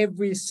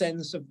every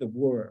sense of the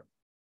word.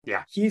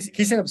 Yeah,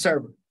 he's an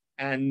observer,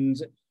 and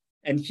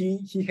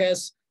he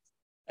has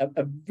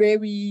a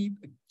very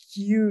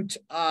acute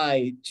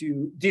eye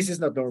to this is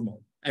not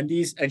normal, and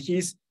he's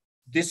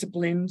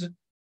disciplined.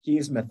 He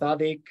is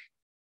methodic.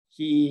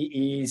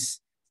 He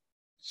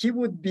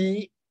would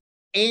be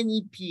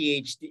any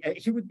PhD.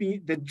 He would be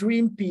the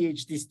dream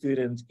PhD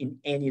student in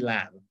any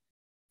lab.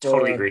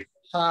 Totally agree.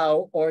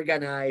 How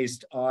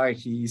organized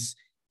is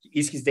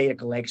his data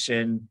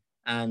collection,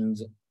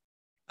 and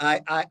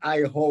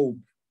I hope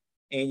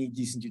any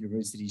decent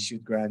university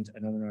should grant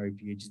an honorary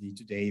PhD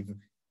to Dave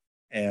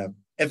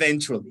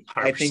eventually.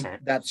 100%. I think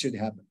that should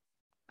happen.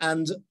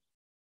 And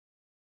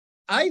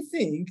I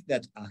think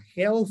that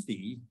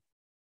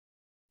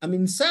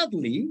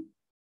sadly,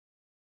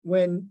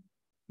 when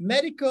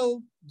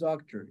medical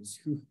doctors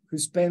who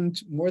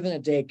spent more than a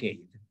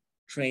decade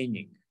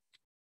training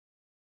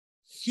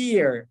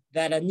hear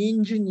that an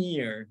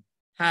engineer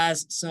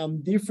has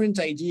some different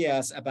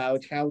ideas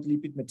about how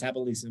lipid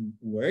metabolism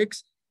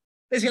works,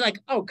 they say like,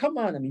 oh, come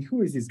on. I mean,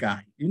 who is this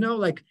guy? You know,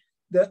 like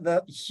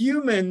the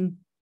human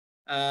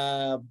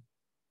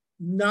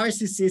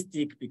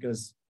narcissistic,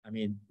 because, I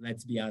mean,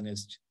 let's be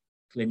honest,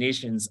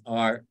 clinicians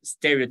are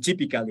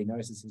stereotypically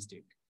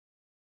narcissistic.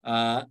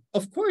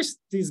 Of course,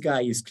 this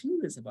guy is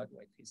clueless about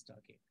what he's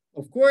talking.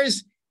 Of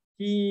course,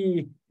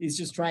 he is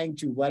just trying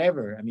to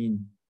whatever,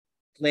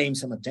 claim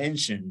some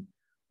attention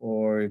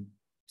or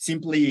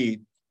simply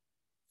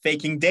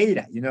faking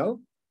data, you know?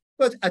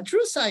 But a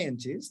true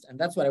scientist, and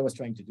that's what I was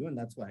trying to do, and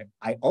that's what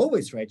I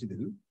always try to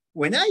do,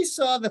 when I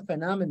saw the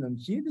phenomenon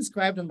he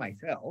described on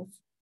myself,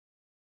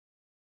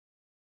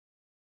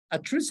 a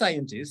true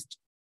scientist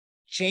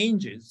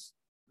changes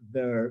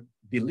their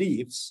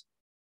beliefs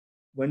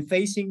when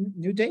facing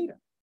new data.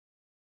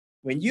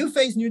 When you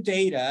face new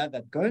data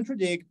that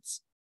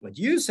contradicts what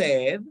you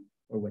said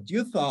or what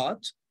you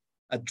thought,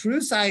 a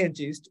true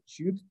scientist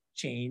should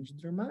change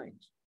their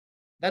mind.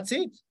 That's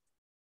it.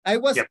 I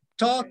was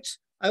taught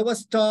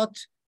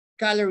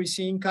calories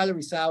in,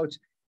 calories out,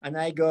 and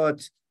I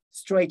got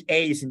straight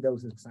A's in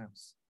those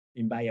exams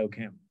in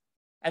biochem.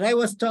 And I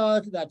was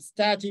taught that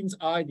statins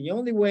are the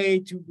only way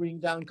to bring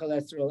down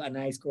cholesterol, and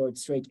I scored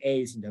straight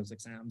A's in those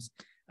exams.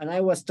 And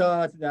I was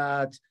taught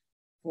that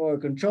for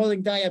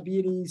controlling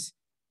diabetes,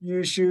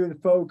 you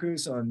should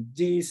focus on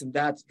this and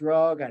that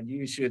drug, and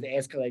you should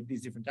escalate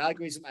these different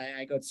algorithms.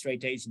 I got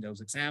straight A's in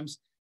those exams.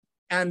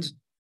 And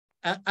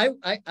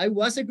I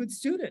was a good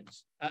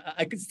student.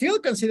 I could still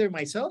consider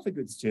myself a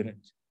good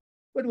student.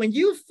 But when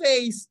you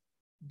face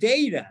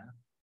data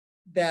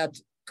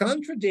that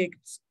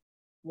contradicts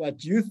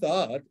what you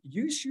thought,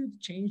 you should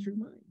change your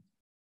mind.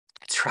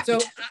 That's right. So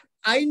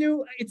I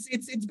knew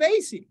it's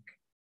basic.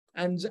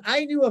 And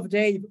I knew of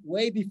Dave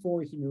way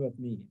before he knew of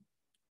me.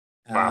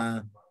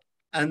 Wow.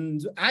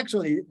 And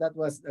actually, that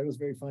was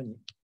very funny.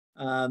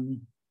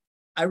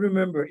 I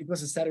remember it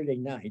was a Saturday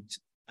night,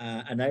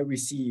 and I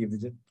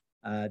received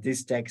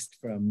this text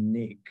from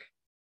Nick,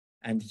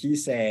 and he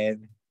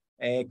said,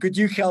 could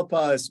you help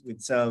us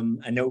with some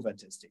ANOVA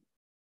testing?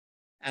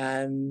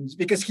 And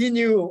because he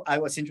knew I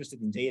was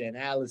interested in data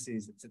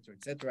analysis, et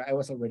cetera, I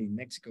was already in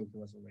Mexico, he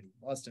was already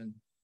in Boston.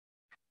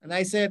 And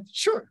I said,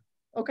 sure,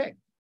 okay,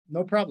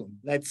 no problem.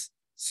 Let's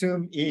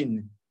Zoom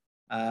in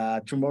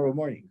tomorrow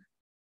morning.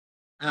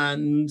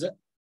 And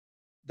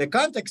the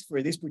context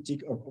for this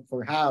particular,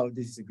 for how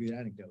this is a good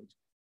anecdote,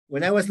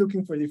 when I was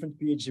looking for different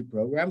PhD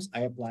programs,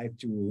 I applied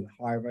to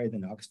Harvard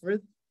and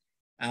Oxford.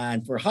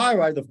 And for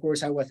Harvard, of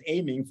course, I was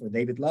aiming for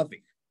David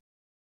Ludwig.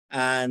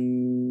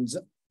 And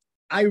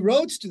I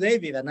wrote to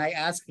David and I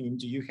asked him,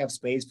 do you have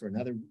space for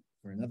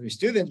another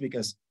student?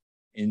 Because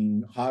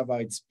in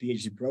Harvard's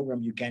PhD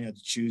program, you cannot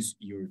choose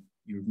your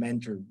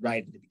mentor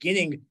right at the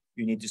beginning.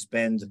 You need to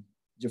spend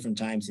different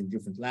times in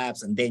different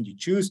labs and then you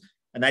choose.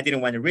 And I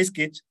didn't want to risk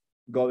it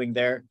going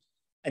there.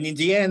 And in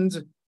the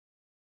end,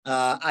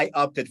 I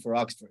opted for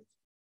Oxford.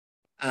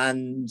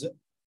 And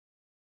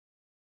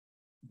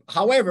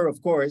however,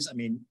 of course, I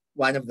mean,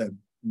 one of the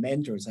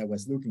mentors I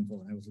was looking for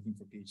when I was looking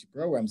for PhD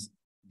programs,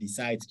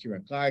 besides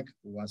Kieran Clark,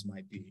 who was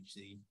my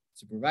PhD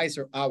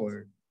supervisor,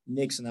 our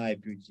Nick's and I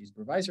PhD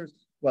supervisors,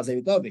 was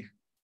David Ludwig.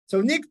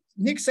 So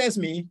Nick says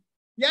me,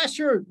 yeah,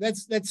 sure,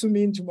 let's zoom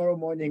in tomorrow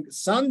morning,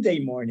 Sunday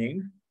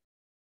morning.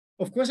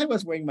 Of course, I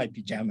was wearing my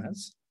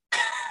pajamas.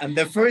 And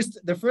the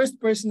first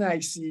person I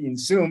see in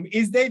Zoom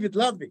is David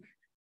Ludwig.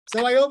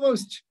 So I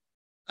almost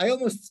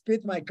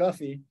spit my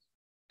coffee.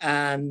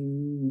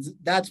 And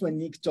that's when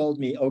Nick told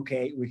me,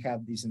 okay, we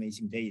have this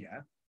amazing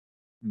data.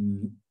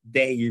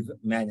 Dave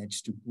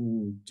managed to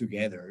pull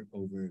together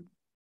over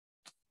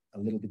a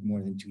little bit more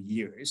than 2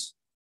 years.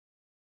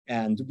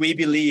 And we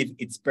believe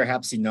it's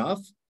perhaps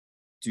enough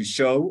to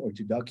show or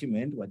to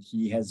document what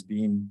he has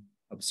been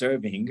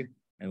observing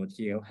and what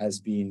he has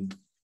been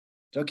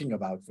talking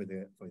about for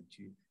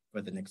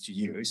the next 2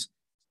 years.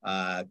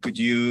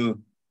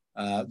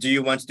 Do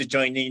you want to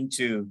join in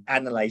to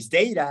analyze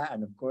data?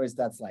 And of course,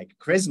 that's like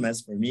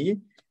Christmas for me.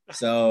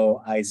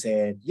 So I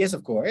said, yes,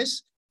 of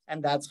course.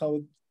 And that's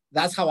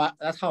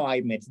how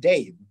I met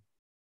Dave.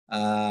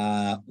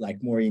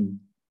 Like more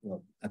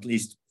at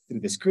least through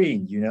the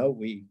screen, you know,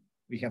 we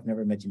have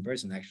never met in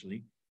person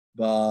actually,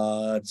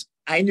 but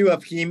I knew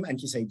of him and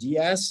his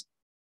ideas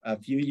a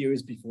few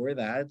years before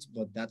that,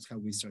 but that's how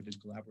we started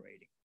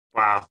collaborating.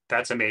 Wow,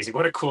 that's amazing.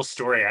 What a cool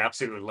story. I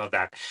absolutely love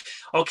that.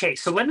 Okay,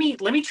 so let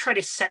me try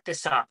to set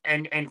this up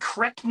and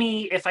correct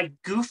me if I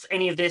goof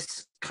any of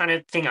this kind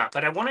of thing up,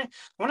 but I want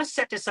to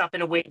set this up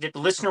in a way that the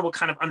listener will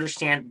kind of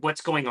understand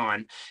what's going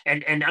on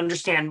and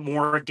understand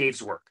more of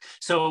Dave's work.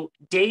 So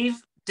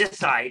Dave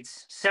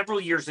decides several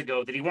years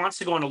ago that he wants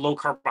to go on a low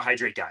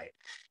carbohydrate diet.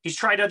 He's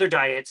tried other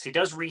diets. He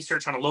does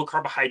research on a low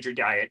carbohydrate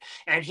diet,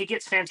 and he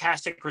gets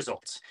fantastic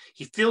results.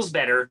 He feels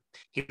better.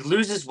 He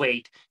loses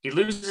weight. He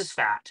loses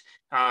fat.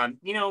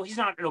 You know, he's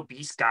not an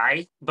obese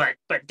guy, but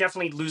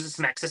definitely loses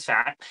some excess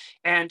fat,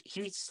 and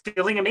he's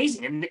feeling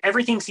amazing, and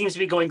everything seems to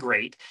be going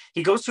great.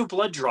 He goes to a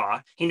blood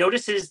draw. He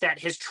notices that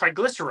his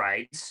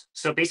triglycerides,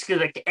 so basically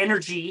like the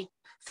energy,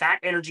 fat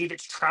energy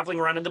that's traveling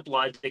around in the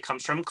blood that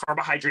comes from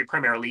carbohydrate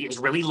primarily, is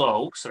really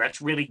low. So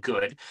that's really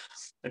good.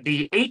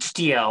 The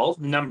HDL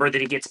number that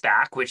he gets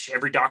back, which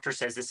every doctor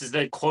says this is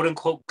the quote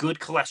unquote good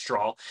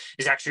cholesterol,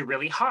 is actually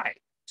really high.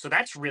 So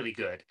that's really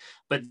good.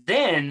 But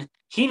then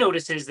he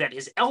notices that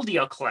his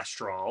LDL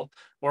cholesterol,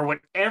 or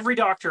what every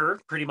doctor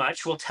pretty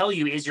much will tell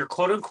you is your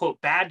quote unquote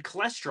bad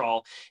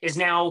cholesterol, is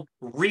now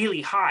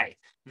really high.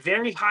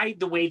 Very high,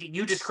 the way that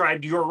you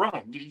described your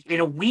own. In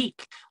a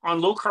week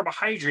on low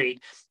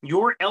carbohydrate,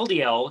 your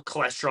LDL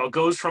cholesterol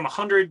goes from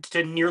 100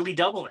 to nearly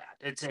double that.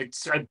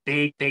 It's a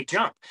big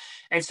jump.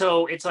 And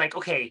so it's like,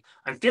 okay,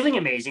 I'm feeling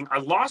amazing. I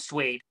lost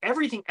weight.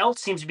 Everything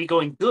else seems to be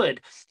going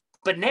good.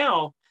 But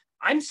now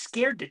I'm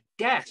scared to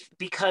death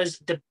because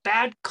the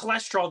bad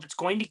cholesterol that's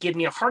going to give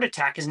me a heart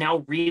attack is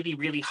now really,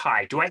 really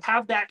high. Do I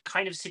have that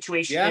kind of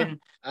situation? Yeah,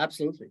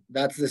 absolutely.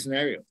 That's the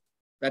scenario.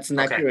 That's an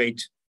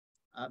accurate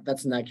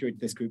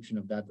description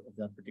of that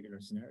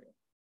particular scenario.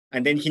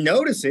 And then he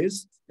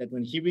notices that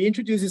when he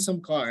reintroduces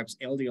some carbs,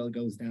 LDL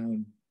goes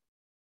down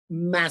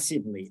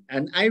massively.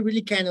 And I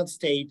really cannot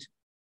state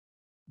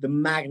the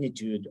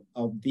magnitude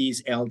of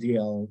these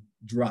LDL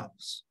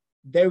drops.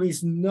 There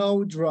is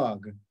no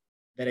drug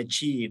that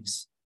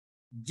achieves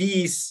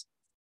this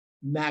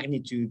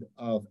magnitude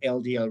of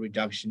LDL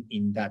reduction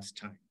in that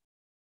time.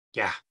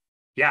 Yeah,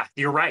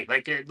 you're right.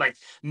 Like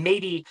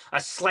maybe a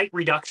slight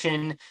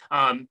reduction,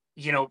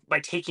 you know, by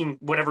taking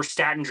whatever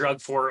statin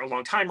drug for a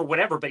long time or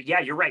whatever. But yeah,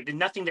 you're right. There's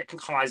nothing that can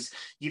cause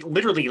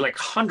literally like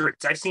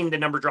hundreds. I've seen the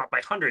number drop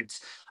by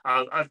hundreds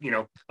of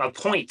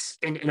points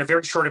in a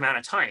very short amount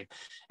of time.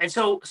 And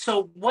so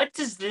what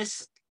does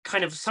this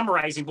kind of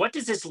summarizing, what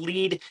does this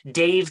lead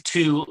Dave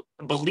to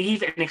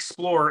believe and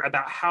explore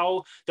about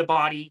how the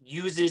body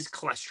uses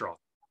cholesterol?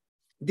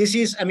 This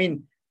is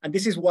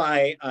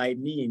why I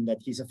mean that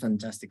he's a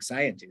fantastic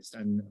scientist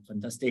and a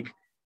fantastic,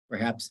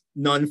 perhaps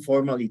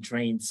non-formally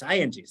trained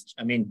scientist.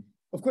 I mean,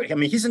 of course,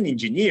 he's an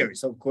engineer,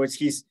 so of course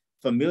he's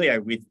familiar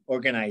with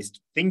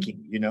organized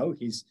thinking. You know,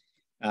 he's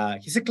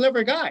a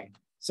clever guy.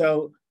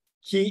 So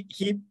he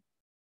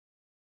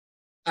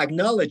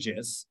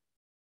acknowledges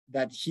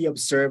that he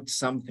observed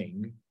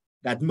something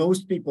that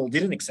most people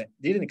didn't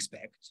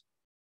expect,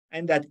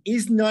 and that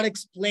is not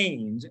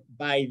explained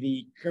by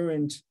the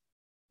current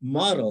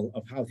model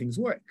of how things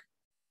work.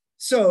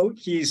 So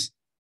his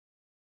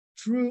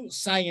true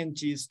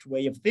scientist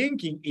way of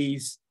thinking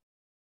is,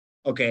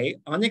 okay,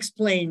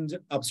 unexplained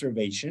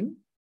observation.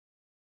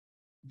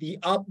 The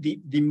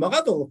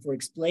model for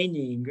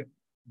explaining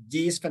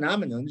this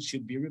phenomenon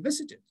should be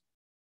revisited.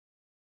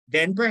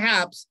 Then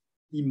perhaps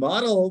the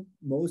model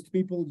most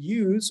people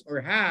use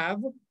or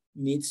have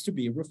needs to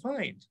be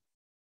refined.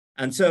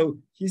 And so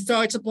he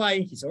starts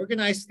applying his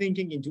organized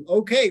thinking into,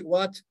 okay,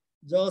 what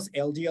does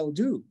LDL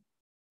do?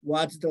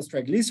 What does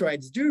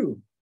triglycerides do?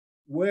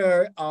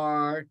 Where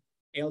are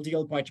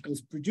LDL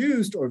particles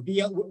produced, or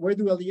where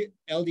do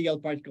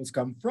LDL particles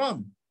come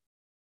from?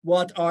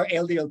 What are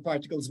LDL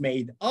particles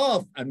made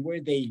of and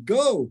where they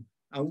go?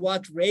 And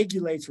what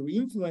regulates or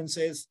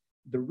influences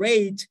the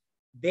rate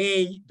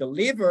they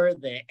deliver,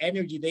 the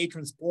energy they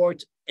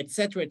transport,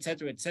 etc.,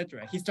 etc.,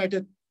 etc. He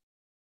started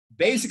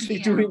basically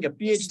doing a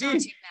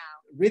PhD,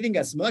 reading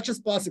as much as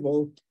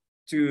possible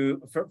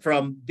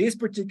from this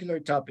particular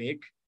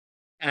topic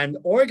and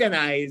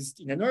organized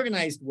in an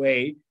organized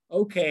way.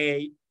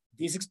 Okay,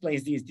 this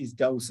explains this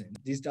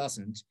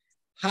doesn't.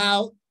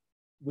 How,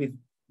 with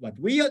what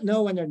we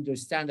know and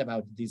understand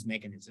about these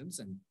mechanisms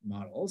and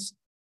models,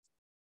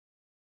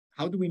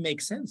 how do we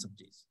make sense of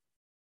this?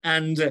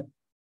 And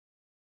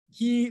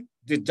he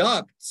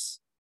deducts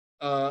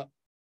a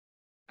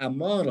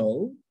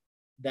model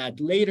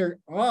that later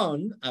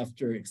on,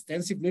 after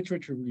extensive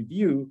literature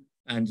review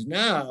and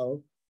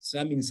now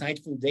some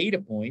insightful data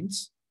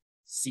points,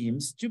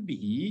 seems to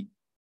be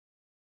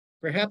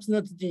perhaps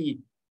not the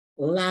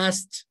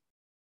last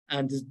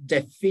and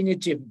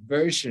definitive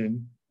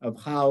version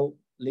of how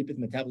lipid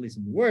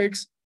metabolism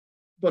works,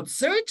 but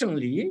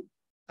certainly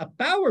a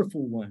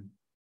powerful one.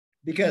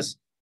 Because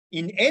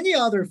in any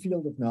other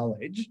field of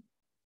knowledge,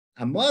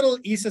 a model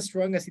is as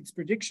strong as its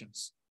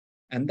predictions.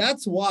 And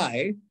that's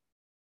why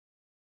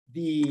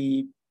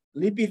the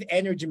Lipid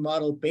Energy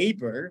Model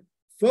paper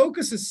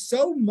focuses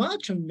so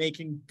much on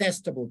making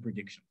testable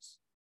predictions.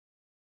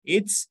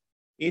 It's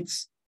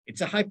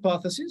a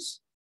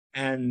hypothesis,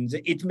 and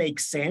it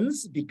makes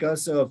sense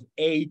because of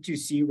A to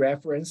C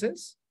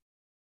references.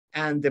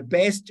 And the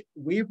best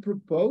we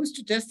propose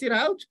to test it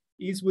out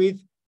is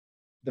with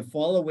the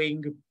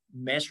following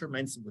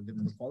measurements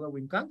within the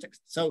following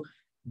context. So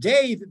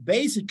Dave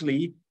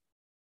basically,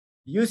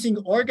 using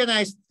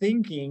organized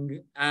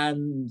thinking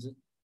and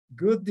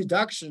good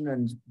deduction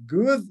and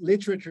good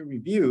literature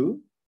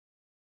review,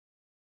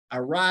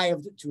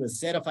 arrived to a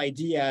set of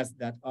ideas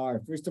that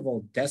are, first of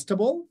all,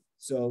 testable.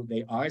 So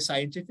they are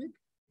scientific.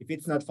 If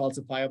it's not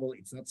falsifiable,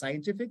 it's not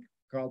scientific,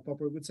 Karl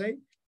Popper would say.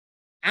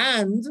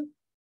 And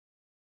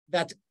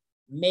that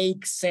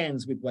makes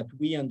sense with what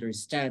we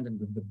understand and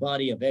with the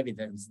body of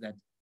evidence that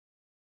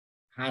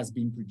has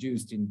been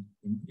produced in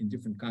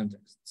different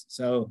contexts.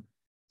 So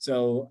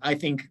I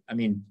think, I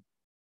mean,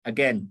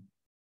 again,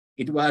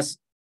 it was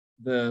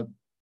the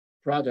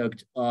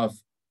product of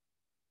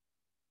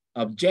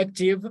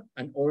objective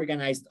and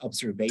organized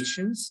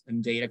observations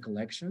and data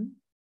collection,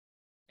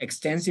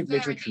 extensive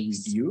literature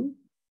review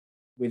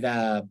with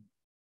a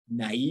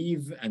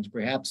naive and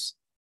perhaps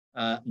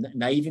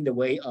naive in the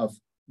way of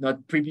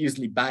not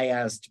previously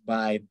biased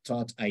by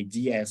taught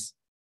ideas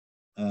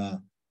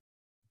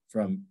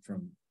from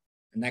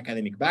an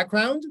academic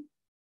background,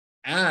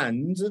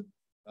 and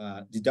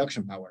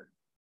deduction power.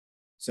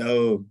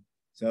 So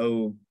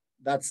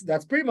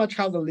that's pretty much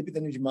how the lipid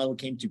energy model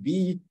came to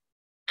be.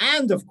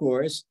 And of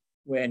course,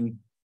 when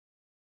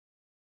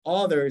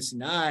others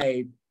and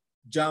I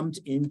jumped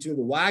into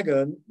the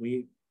wagon,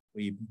 we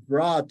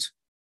brought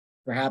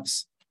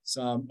perhaps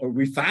some, or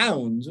we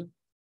found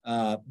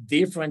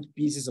different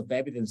pieces of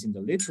evidence in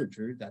the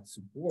literature that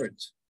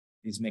support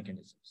these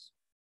mechanisms.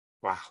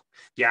 Wow.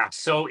 Yeah,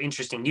 so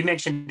interesting. You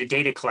mentioned the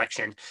data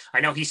collection.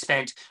 I know he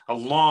spent a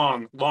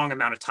long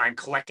amount of time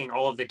collecting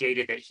all of the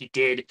data that he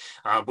did,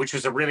 which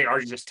was a really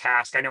arduous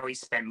task. I know he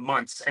spent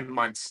months and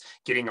months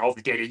getting all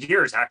the data,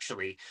 years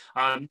actually.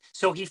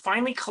 So he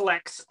finally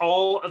collects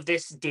all of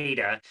this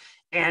data.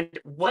 And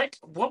what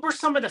were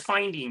some of the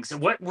findings,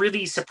 and what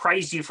really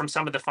surprised you from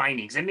some of the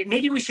findings? And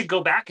maybe we should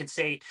go back and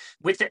say,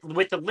 with the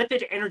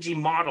lipid energy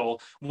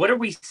model, what are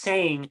we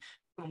saying?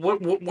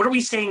 What are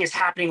we saying is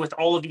happening with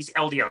all of these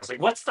LDLs?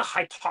 Like, what's the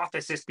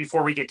hypothesis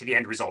before we get to the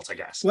end results, I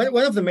guess?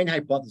 One of the main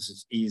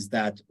hypotheses is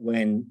that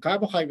when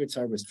carbohydrates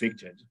are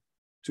restricted,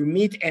 to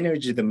meet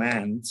energy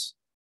demands,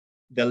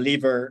 the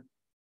liver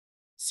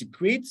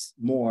secretes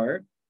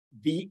more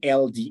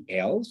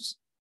VLDLs,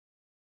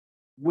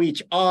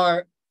 which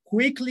are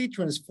quickly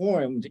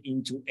transformed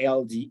into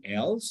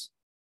LDLs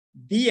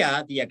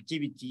via the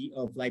activity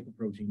of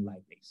lipoprotein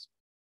lipase.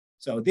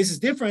 So this is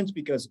different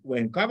because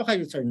when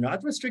carbohydrates are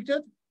not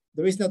restricted,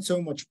 there is not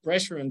so much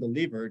pressure on the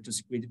liver to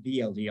secrete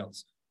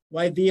VLDLs.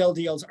 Why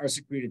VLDLs are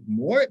secreted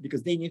more?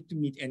 Because they need to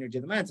meet energy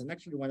demands. And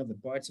actually one of the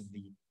parts of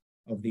the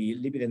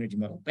lipid energy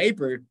model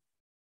paper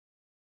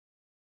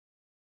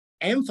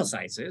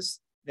emphasizes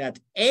that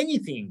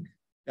anything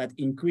that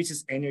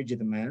increases energy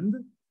demand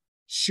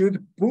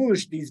should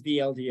push this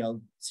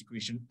VLDL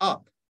secretion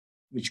up,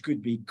 which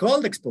could be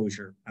cold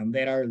exposure. And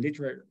there are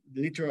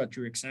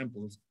literature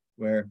examples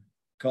where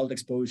cold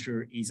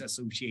exposure is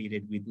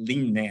associated with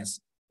leanness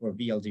for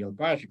VLDL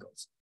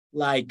particles,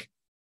 like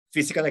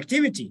physical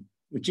activity,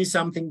 which is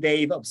something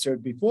Dave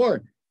observed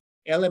before.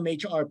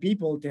 LMHR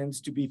people tend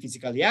to be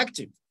physically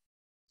active.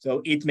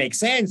 So it makes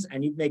sense,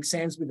 and it makes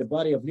sense with the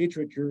body of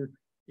literature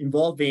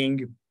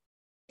involving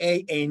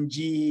ANG,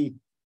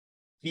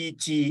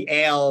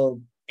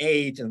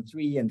 VTL8 and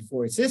 3 and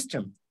 4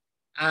 system.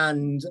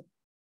 And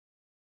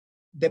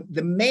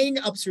the main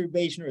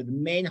observation or the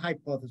main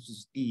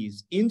hypothesis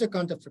is, in the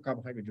context of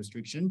carbohydrate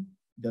restriction,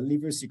 the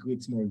liver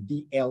secretes more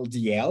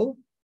VLDL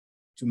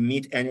to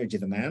meet energy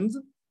demands.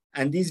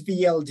 And these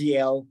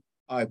VLDL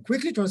are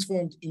quickly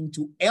transformed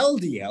into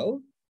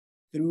LDL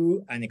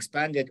through an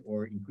expanded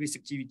or increased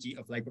activity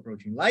of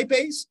lipoprotein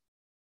lipase.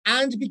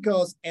 And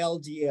because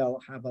LDL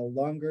have a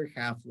longer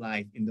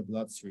half-life in the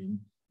bloodstream,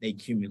 they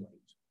accumulate.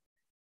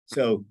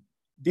 So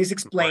this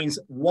explains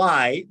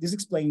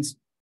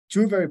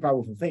two very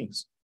powerful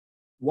things.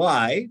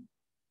 Why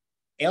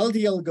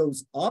LDL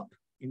goes up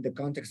in the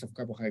context of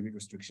carbohydrate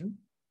restriction.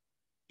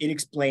 It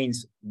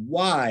explains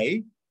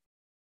why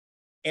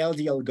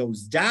LDL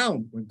goes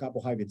down when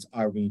carbohydrates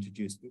are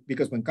reintroduced.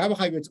 Because when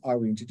carbohydrates are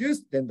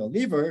reintroduced, then the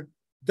liver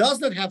does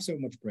not have so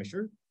much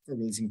pressure for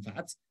releasing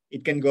fats.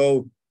 It can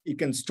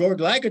store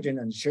glycogen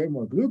and share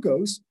more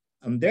glucose.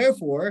 And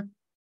therefore,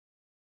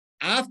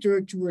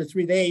 after 2 or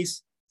 3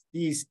 days,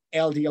 these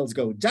LDLs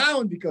go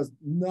down because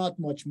not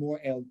much more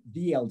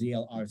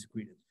VLDL are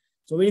secreted.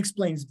 So it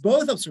explains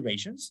both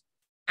observations,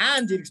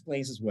 and it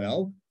explains as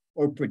well,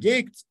 or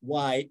predicts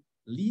why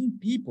lean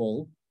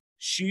people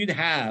should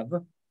have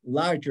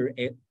larger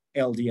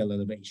LDL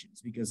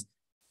elevations, because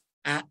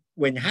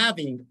when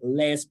having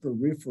less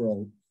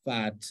peripheral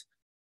fat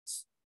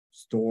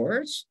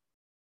stores,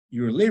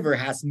 your liver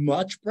has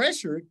much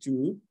pressure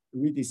to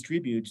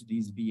redistribute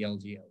these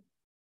VLDL.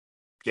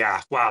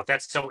 Yeah, wow,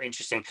 that's so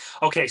interesting.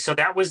 Okay, so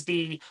that was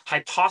the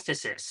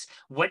hypothesis.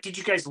 What did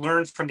you guys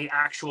learn from the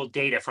actual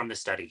data from the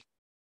study?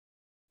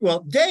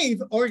 Well,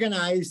 Dave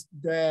organized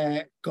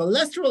the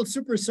cholesterol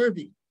super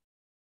survey,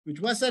 which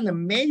was an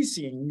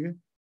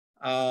amazing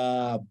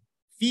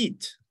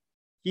feat.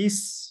 He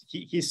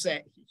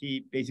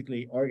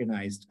basically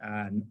organized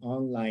an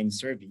online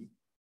survey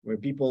where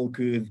people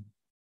could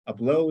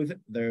upload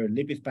their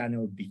lipid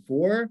panel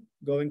before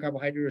going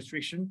carbohydrate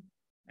restriction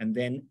and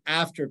then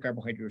after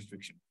carbohydrate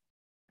restriction.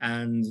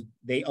 And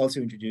they also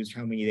introduced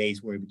how many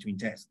days were between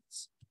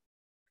tests.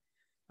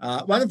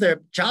 One of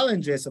the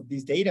challenges of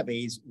this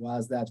database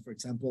was that, for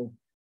example,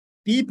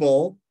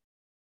 people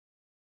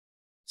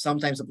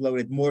sometimes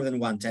uploaded more than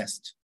one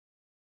test.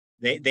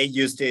 They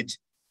used it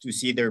to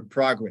see their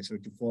progress or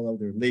to follow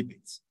their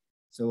lipids.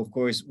 So of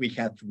course, we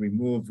had to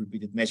remove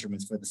repeated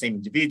measurements for the same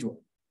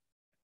individual.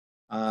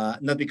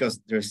 Not because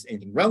there's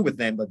anything wrong with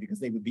them, but because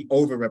they would be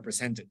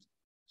overrepresented.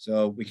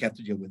 So we have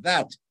to deal with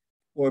that.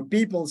 Or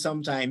people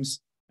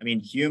sometimes, I mean,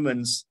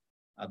 humans,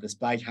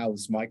 despite how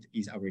smart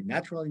is our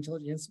natural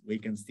intelligence, we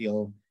can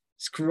still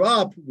screw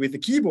up with the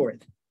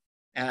keyboard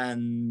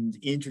and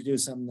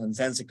introduce some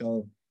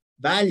nonsensical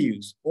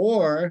values.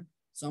 Or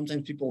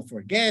sometimes people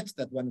forget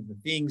that one of the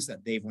things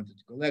that they wanted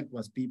to collect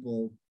was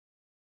people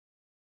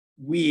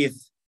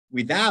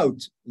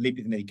without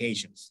lipid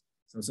medications.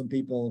 So some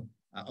people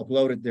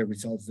uploaded their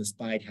results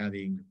despite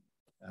having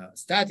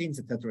statins,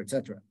 et cetera, et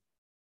cetera.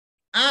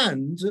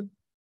 And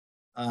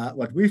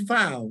what we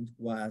found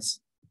was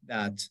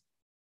that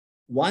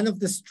one of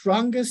the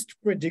strongest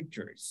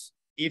predictors,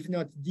 if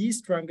not the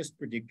strongest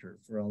predictor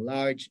for a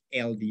large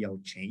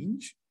LDL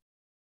change,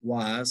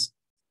 was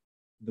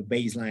the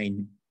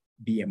baseline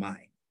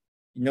BMI.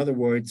 In other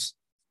words,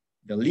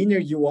 the leaner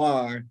you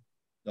are,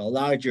 the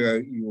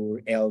larger your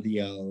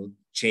LDL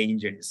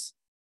changes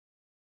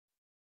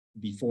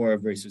before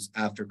versus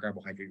after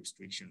carbohydrate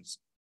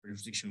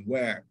restriction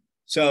were.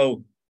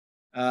 So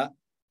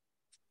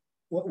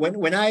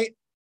when I,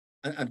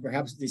 and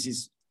perhaps this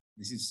is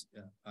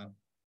a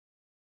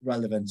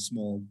relevant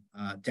small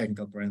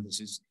technical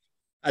parenthesis,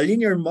 a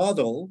linear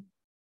model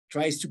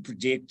tries to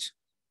predict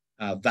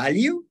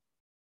value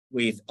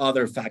with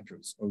other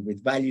factors or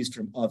with values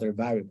from other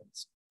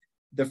variables.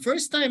 The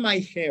first time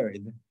I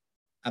heard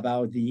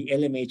about the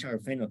LMHR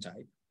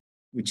phenotype,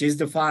 which is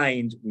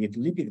defined with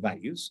lipid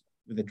values,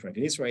 with the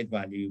triglyceride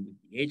value, with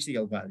the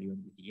HDL value,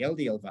 and with the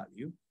LDL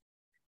value,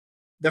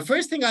 the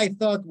first thing I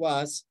thought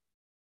was,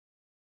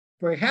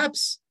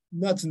 perhaps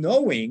not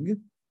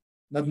knowing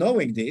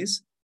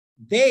this,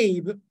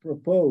 Dave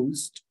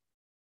proposed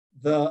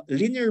the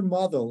linear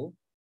model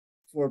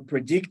for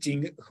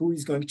predicting who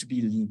is going to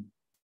be lean.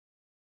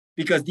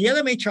 Because the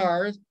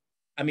LMHR,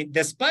 I mean,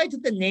 despite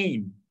the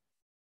name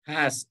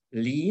has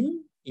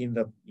lean in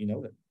the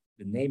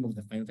name of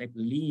the phenotype,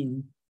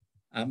 lean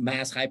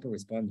mass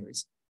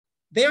hyperresponders,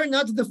 they are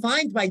not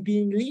defined by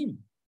being lean.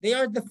 They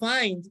are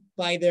defined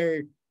by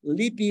their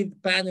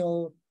lipid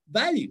panel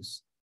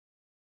values.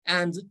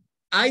 And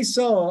I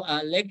saw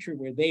a lecture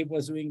where Dave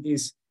was doing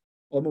this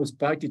almost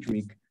party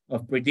trick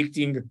of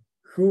predicting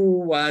who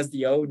was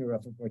the owner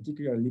of a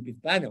particular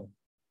lipid panel.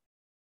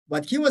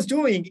 What he was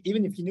doing,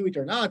 even if he knew it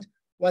or not,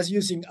 was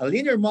using a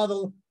linear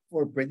model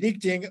for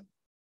predicting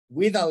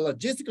with a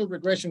logistical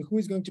regression who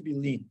is going to be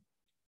lean.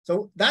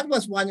 So that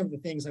was one of the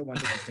things I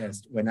wanted to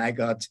test when I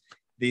got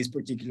this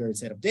particular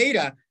set of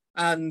data.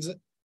 And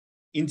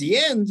in the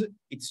end,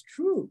 it's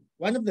true.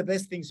 One of the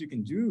best things you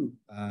can do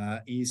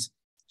is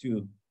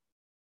to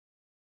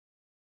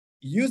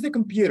use the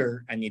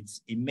computer and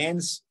its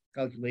immense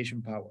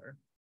calculation power,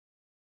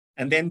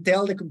 and then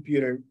tell the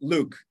computer,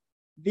 look,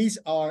 these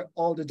are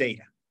all the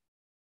data.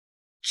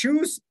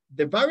 Choose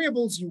the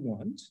variables you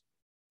want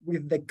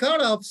with the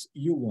cutoffs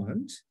you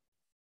want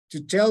to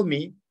tell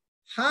me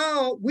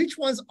which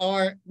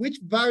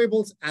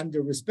variables and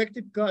the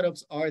respective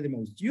cutoffs are the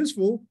most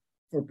useful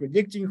for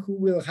predicting who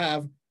will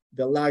have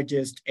the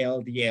largest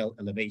LDL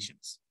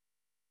elevations.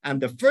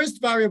 And the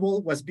first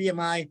variable was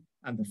BMI,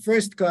 and the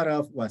first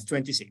cutoff was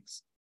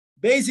 26.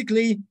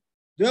 Basically,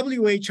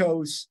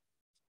 WHO's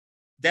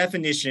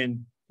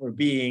definition for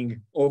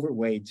being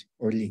overweight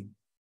or lean.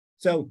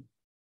 So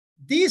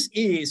this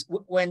is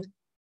when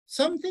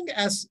something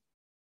as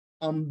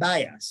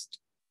unbiased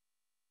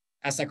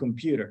as a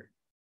computer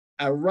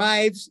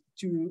arrives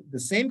to the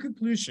same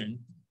conclusion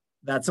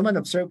that someone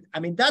observed. I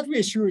mean, that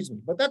reassures me,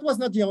 but that was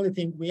not the only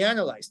thing we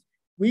analyzed.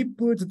 We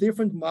put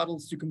different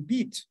models to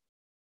compete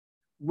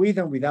with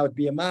and without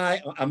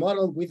BMI, a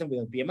model with and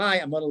without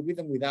BMI, a model with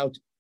and without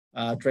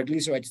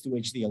triglycerides to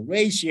HDL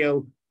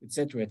ratio, et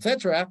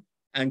cetera,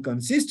 and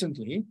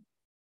consistently,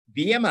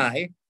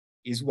 BMI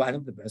is one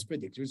of the best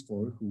predictors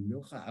for who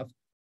will have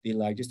the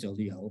largest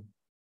LDL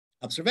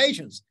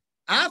observations.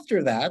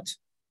 After that,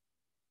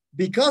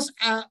 because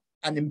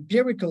an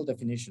empirical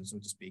definition, so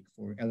to speak,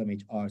 for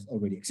LMHRs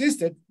already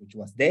existed, which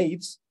was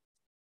Dave's,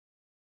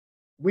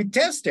 we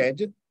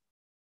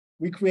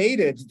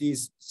created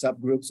these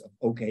subgroups of,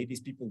 okay, these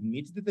people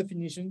meet the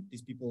definition,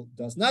 these people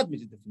does not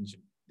meet the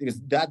definition,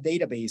 because that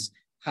database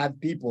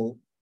had people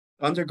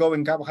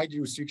undergoing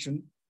carbohydrate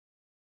restriction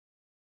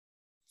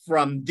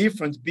from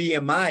different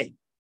BMI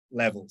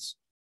levels.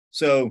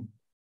 So,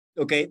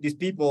 okay, these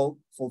people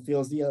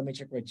fulfills the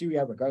LMHR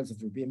criteria regardless of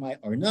their BMI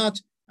or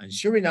not. And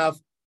sure enough,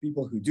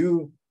 people who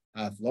do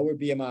have lower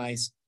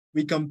BMIs,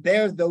 we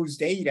compared those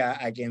data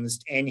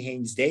against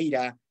NHANES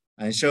data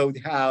and showed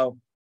how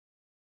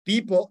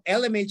people,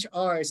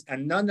 LMHRs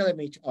and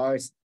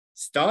non-LMHRs,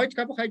 start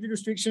carbohydrate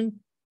restriction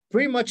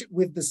pretty much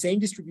with the same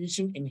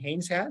distribution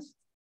NHANES has,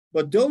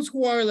 but those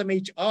who are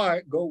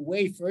LMHR go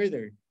way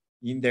further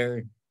in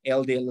their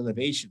LDL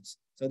elevations.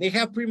 So they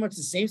have pretty much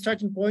the same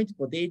starting point,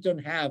 but they don't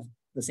have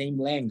the same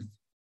length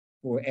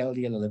for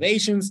LDL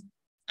elevations.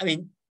 I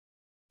mean,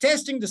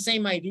 testing the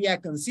same idea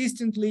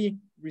consistently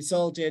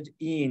resulted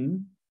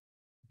in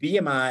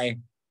BMI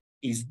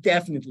is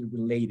definitely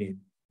related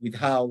with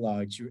how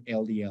large your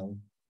LDL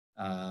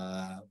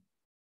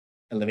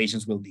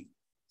elevations will be.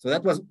 So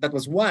that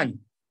was one.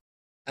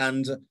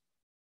 And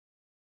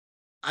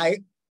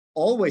I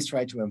always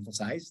try to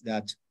emphasize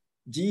that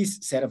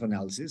these set of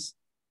analyses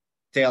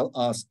tell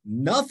us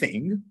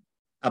nothing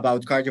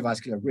about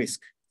cardiovascular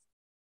risk.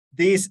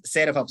 This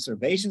set of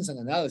observations and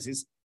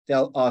analysis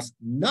tell us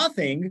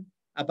nothing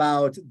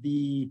about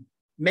the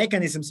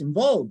mechanisms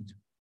involved.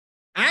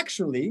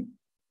 Actually,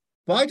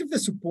 part of the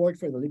support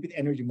for the lipid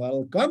energy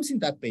model comes in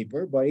that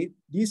paper, but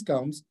this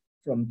comes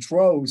from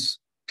Tro's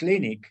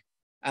clinic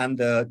and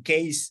the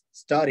case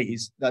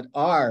studies that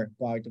are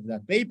part of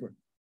that paper.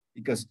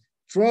 Because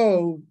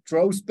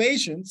Tro's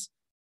patients,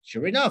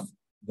 sure enough,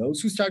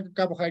 those who started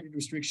carbohydrate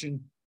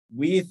restriction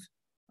with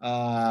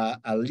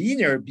a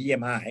leaner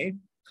BMI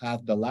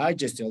have the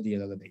largest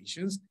LDL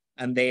elevations,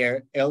 and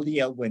their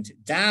LDL went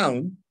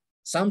down,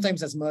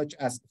 sometimes as much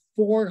as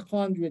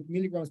 400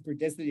 milligrams per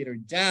deciliter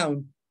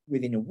down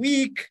within a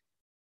week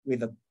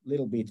with a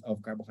little bit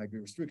of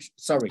carbohydrate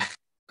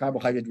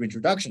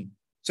reintroduction.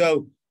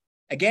 So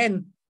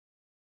again,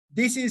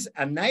 this is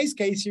a nice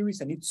case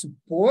series and it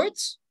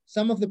supports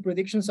some of the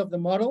predictions of the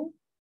model,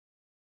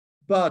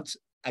 but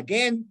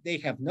again, they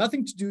have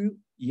nothing to do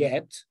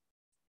yet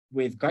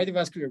with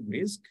cardiovascular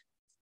risk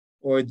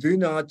or do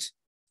not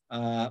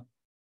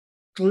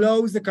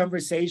close the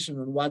conversation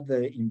on what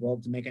the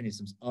involved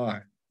mechanisms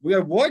are. We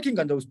are working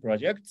on those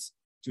projects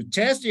to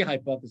test the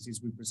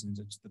hypotheses we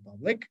presented to the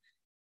public,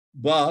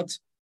 but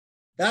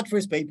that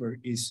first paper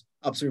is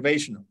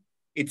observational.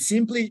 It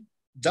simply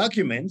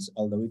documents,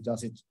 although it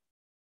does it,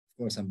 of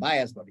course, I'm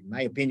biased, but in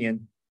my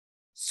opinion,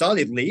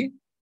 solidly,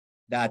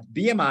 that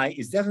BMI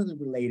is definitely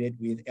related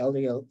with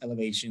LDL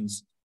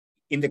elevations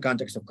in the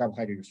context of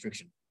carbohydrate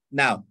restriction.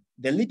 Now,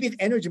 the Lipid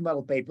Energy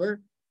Model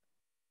paper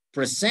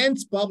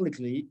presents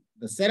publicly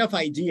the set of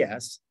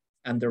ideas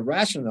and the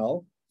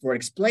rationale for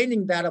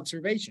explaining that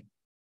observation.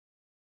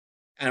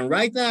 And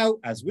right now,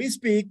 as we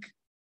speak,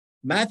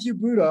 Matthew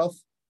Budoff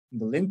in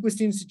the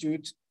Lindquist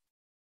Institute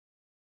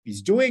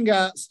is doing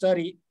a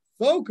study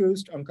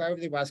focused on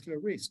cardiovascular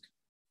risk.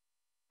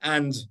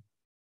 And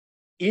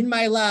in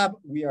my lab,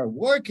 we are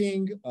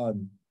working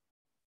on,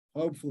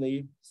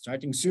 hopefully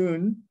starting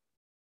soon,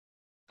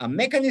 a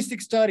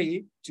mechanistic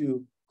study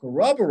to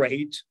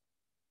corroborate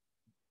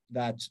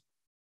that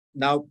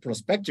now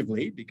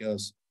prospectively,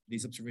 because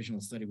this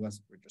observational study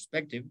was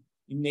retrospective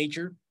in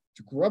nature,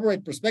 to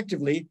corroborate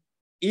prospectively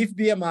if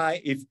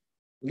BMI, if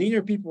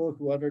leaner people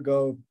who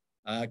undergo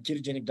a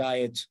ketogenic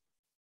diet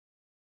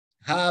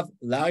have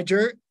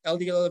larger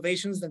LDL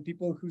elevations than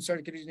people who start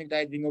a ketogenic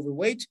diet being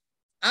overweight,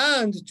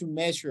 and to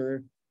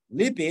measure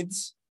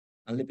lipids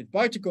and lipid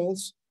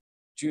particles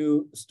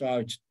to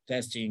start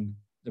testing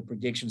the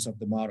predictions of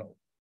the model.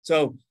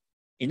 So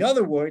in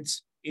other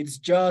words, it's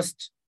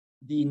just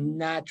the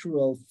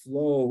natural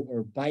flow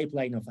or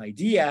pipeline of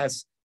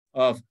ideas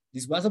of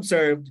this was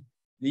observed.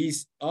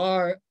 These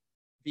are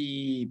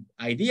the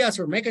ideas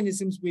or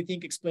mechanisms we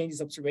think explain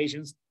these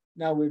observations.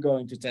 Now we're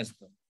going to test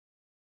them.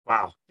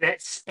 Wow,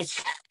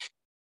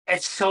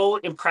 it's so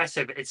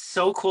impressive. It's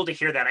so cool to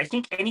hear that. I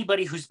think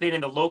anybody who's been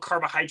in the low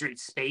carbohydrate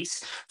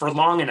space for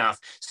long enough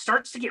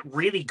starts to get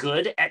really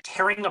good at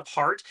tearing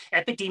apart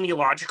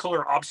epidemiological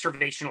or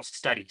observational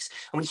studies.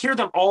 And we hear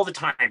them all the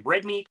time.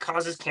 Red meat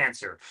causes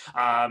cancer.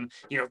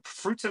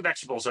 Fruits and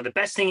vegetables are the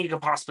best thing you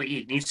could possibly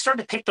eat. And you start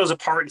to pick those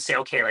apart and say,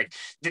 okay, like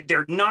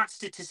they're not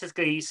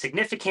statistically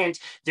significant.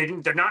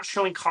 They're not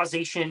showing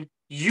causation.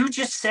 You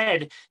just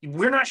said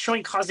we're not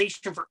showing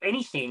causation for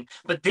anything,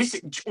 but this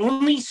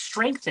only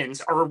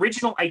strengthens our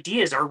original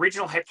ideas, our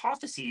original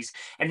hypotheses.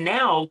 And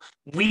now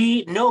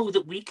we know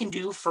that we can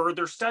do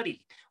further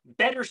study,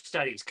 better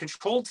studies,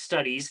 controlled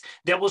studies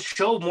that will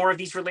show more of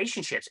these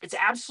relationships. It's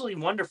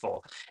absolutely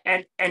wonderful.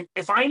 And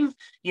if I'm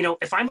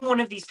one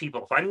of these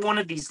people, if I'm one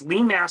of these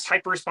lean mass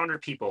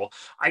hyperresponder people,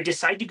 I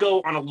decide to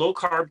go on a low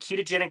carb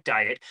ketogenic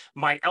diet,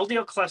 my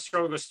LDL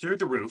cholesterol goes through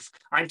the roof.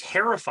 I'm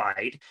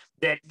terrified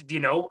that,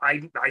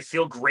 I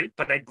feel great,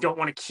 but I don't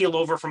want to keel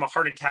over from a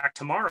heart attack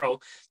tomorrow.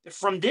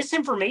 From this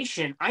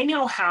information, I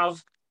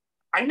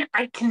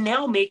can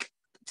now make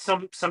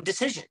some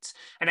decisions.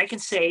 And I can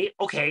say,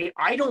 okay,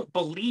 I don't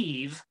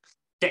believe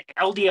that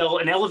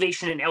an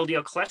elevation in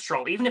LDL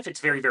cholesterol, even if it's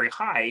very, very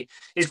high,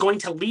 is going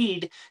to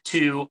lead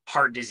to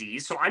heart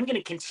disease. So I'm going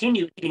to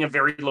continue eating a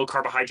very low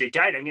carbohydrate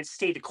diet. I'm going to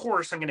stay the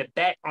course. I'm going to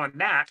bet on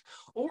that.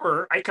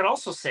 Or I could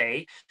also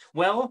say,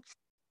 well,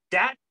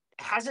 that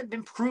hasn't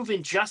been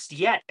proven just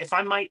yet. If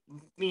I might,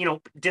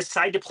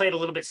 decide to play it a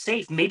little bit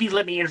safe, maybe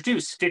let me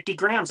introduce 50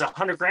 grams,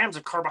 100 grams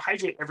of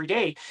carbohydrate every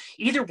day.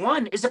 Either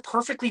one is a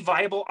perfectly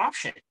viable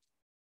option.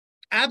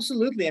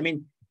 Absolutely. I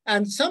mean,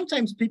 and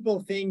sometimes people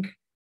think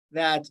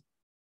that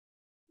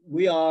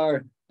we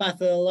are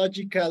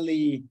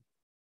pathologically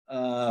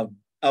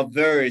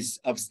averse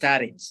of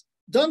statins.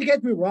 Don't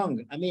get me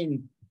wrong. I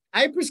mean,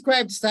 I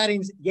prescribed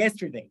statins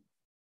yesterday,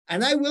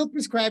 and I will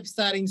prescribe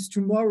statins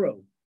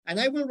tomorrow. And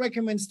I will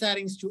recommend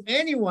statins to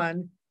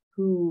anyone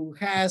who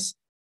has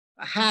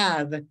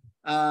had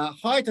a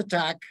heart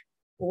attack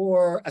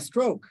or a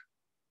stroke.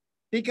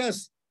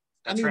 Because,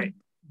 right.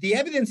 The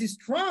evidence is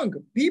strong.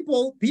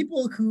 People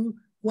who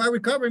are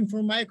recovering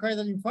from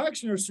myocardial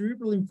infarction or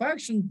cerebral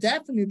infarction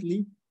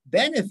definitely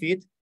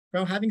benefit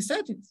from having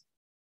statins.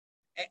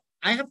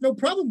 I have no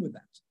problem with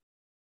that.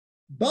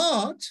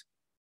 But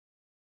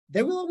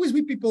there will always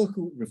be people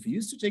who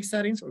refuse to take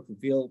statins or who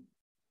feel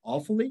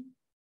awfully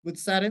with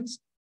statins.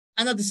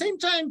 And at the same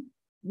time,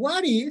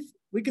 what if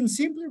we can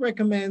simply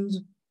recommend,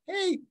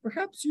 hey,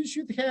 perhaps you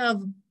should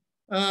have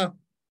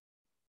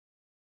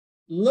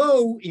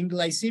low in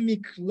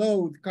glycemic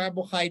load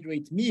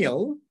carbohydrate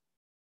meal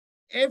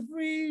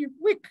every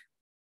week.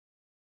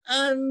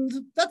 And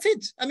that's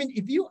it. I mean,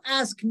 if you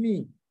ask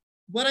me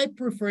what I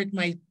preferred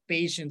my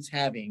patients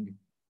having,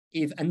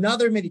 if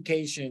another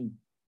medication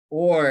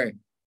or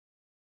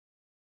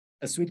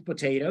a sweet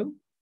potato,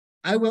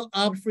 I will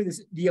opt for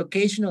the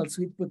occasional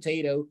sweet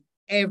potato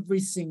every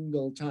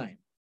single time.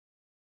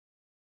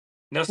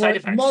 No side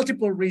effects.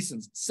 Multiple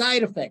reasons,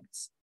 side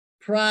effects,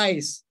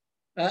 price.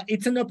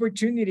 It's an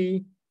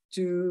opportunity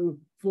for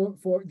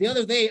the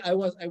other day, I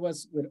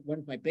was with one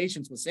of my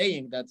patients was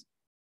saying that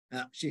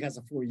she has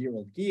a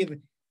 4-year-old kid,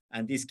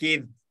 and this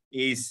kid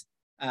is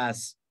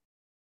this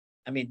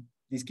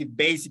kid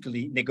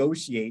basically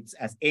negotiates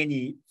as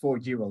any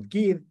 4-year-old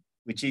kid,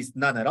 which is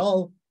none at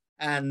all.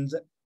 And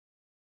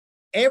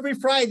every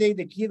Friday,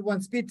 the kid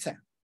wants pizza.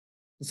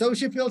 So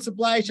she feels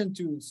obliged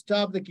to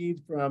stop the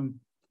kid from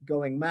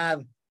going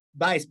mad,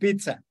 buys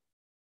pizza.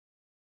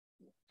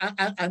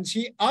 And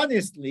she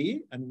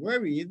honestly and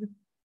worried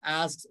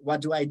asks,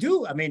 what do I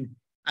do? I mean,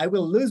 I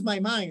will lose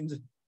my mind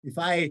if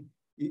my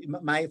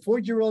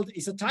 4-year-old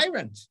is a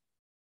tyrant.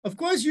 Of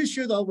course, you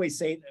should always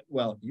say,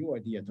 well, you are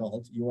the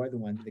adult. You are the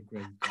one with the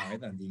credit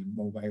card and the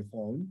mobile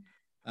phone.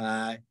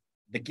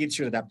 The kid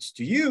should adapt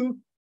to you.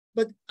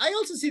 But I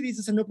also see this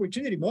as an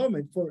opportunity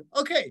moment for,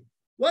 okay,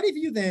 what if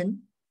you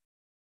then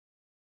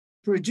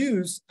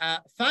produce a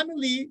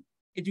family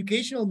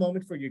educational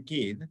moment for your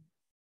kid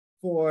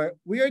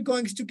we are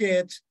going to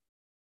get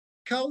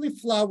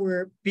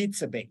cauliflower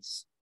pizza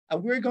base,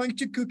 and we're going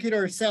to cook it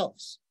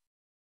ourselves.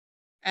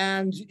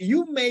 And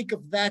you make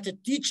of that a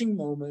teaching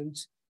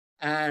moment,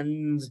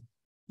 and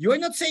you are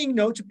not saying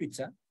no to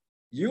pizza.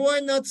 You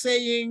are not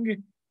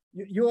saying,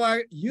 you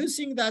are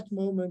using that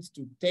moment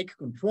to take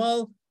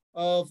control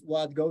of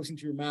what goes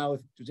into your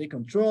mouth, to take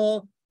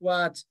control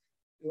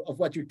of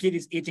what your kid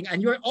is eating.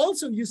 And you're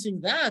also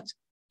using that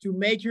to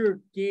make your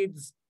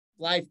kid's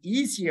life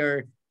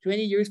easier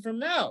 20 years from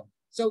now.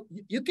 So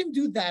you can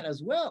do that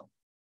as well.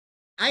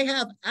 I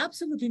have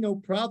absolutely no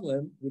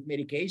problem with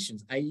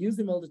medications. I use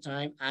them all the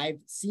time. I've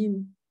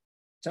seen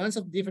tons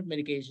of different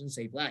medications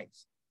save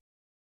lives.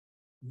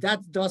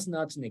 that does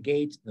not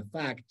negate the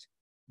fact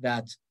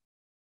that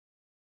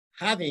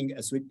having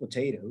a sweet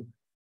potato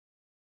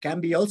can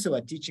be also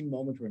a teaching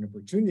moment or an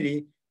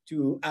opportunity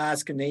to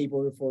ask a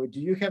neighbor for, do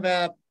you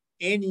have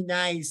any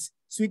nice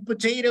sweet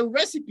potato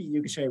recipe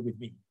you can share with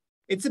me?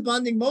 It's a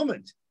bonding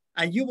moment.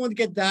 And you won't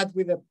get that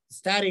with a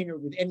statin or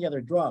with any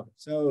other drug.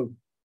 So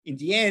in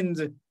the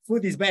end,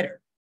 food is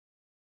better.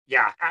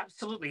 Yeah,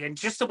 absolutely. And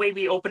just the way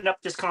we opened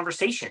up this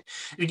conversation,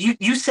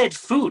 you said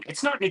food.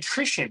 It's not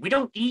nutrition. We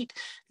don't eat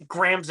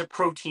grams of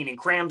protein and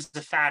grams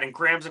of fat and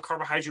grams of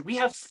carbohydrate. We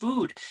have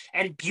food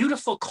and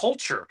beautiful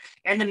culture.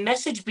 And the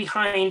message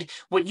behind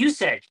what you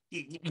said,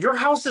 your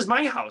house is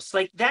my house.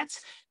 Like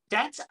that's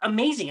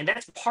amazing. And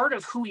that's part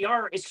of who we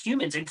are as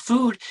humans. And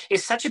food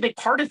is such a big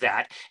part of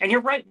that. And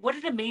you're right. What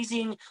an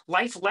amazing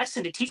life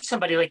lesson to teach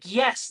somebody like,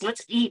 yes,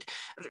 let's eat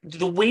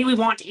the way we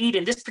want to eat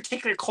in this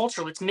particular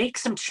culture. Let's make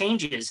some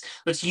changes.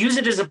 Let's use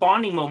it as a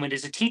bonding moment,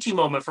 as a teaching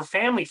moment for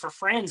family, for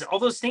friends, all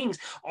those things.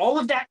 All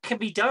of that can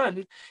be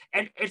done.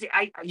 And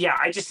I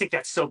just think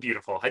that's so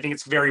beautiful. I think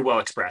it's very well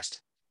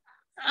expressed.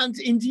 And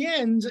in the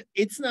end,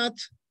 it's not,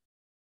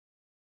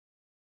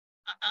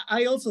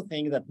 I also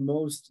think that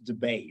most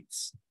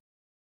debates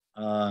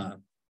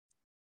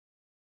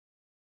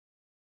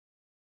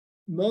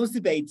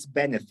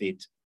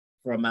benefit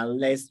from a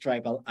less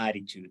tribal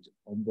attitude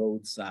on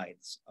both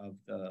sides of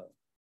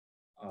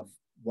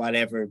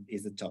whatever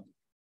is the topic.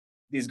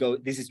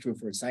 This is true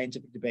for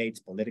scientific debates,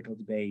 political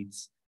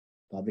debates,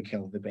 public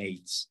health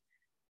debates.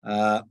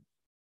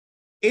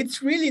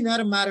 It's really not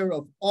a matter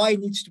of, I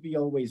need to be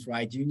always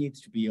right, you need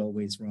to be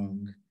always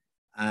wrong.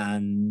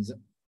 And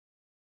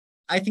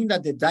I think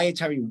that the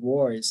dietary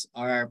wars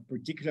are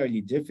particularly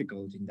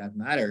difficult in that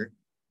matter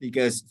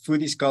because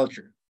food is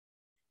culture.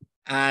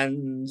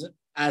 And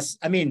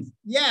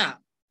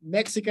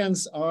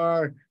Mexicans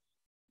are,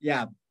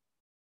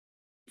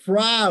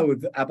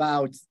 proud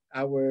about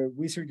our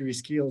wizardry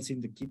skills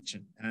in the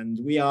kitchen. And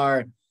we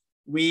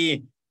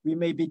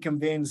may be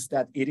convinced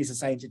that it is a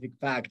scientific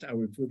fact,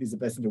 our food is the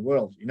best in the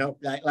world,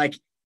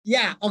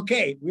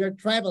 okay, we are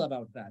tribal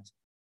about that.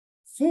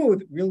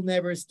 Food will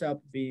never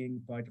stop being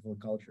part of our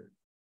culture.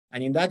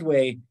 And in that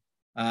way,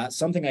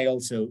 something I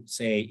also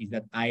say is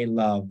that I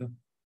love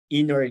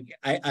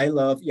inorganic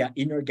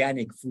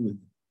food.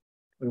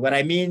 But what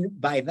I mean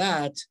by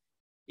that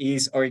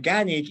is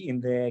organic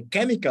in the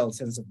chemical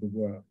sense of the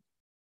word.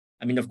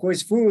 I mean, of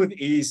course, food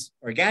is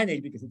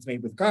organic because it's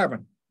made with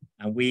carbon,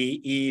 and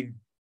we eat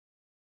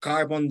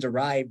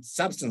carbon-derived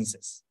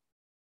substances.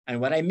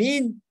 And what I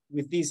mean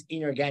with this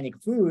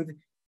inorganic food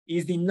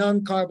is the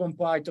non-carbon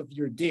part of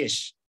your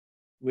dish,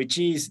 which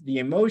is the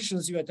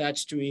emotions you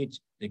attach to it,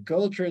 the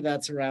culture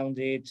that's around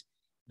it,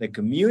 the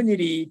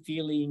community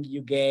feeling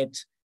you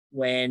get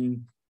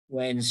when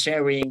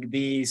sharing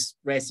this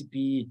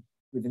recipe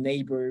with a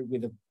neighbor,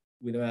 with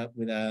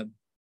a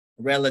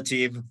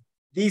relative.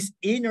 This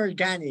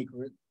inorganic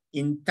or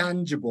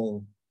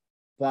intangible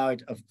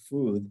part of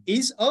food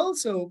is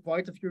also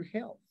part of your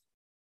health.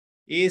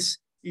 It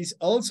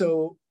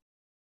also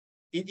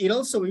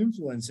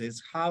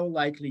influences how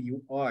likely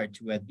you are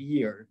to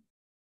adhere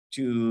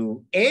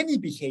to any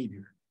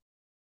behavior,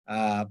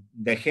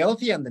 the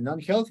healthy and the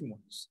non-healthy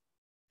ones.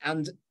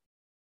 And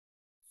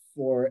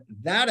for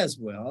that as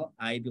well,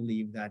 I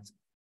believe that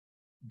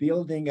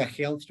building a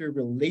healthier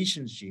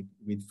relationship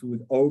with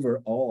food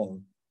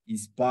overall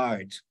is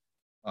part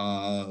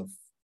of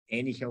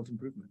any health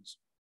improvements.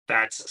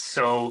 That's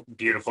so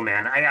beautiful,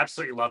 man. I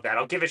absolutely love that.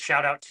 I'll give a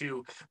shout out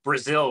to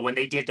Brazil when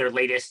they did their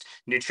latest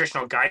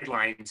nutritional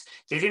guidelines.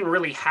 They didn't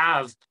really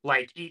have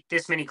like eat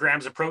this many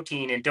grams of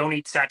protein and don't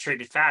eat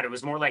saturated fat. It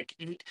was more like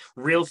eat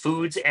real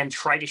foods and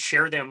try to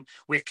share them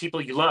with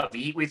people you love.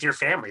 Eat with your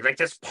family. Like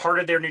that's part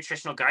of their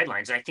nutritional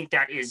guidelines. And I think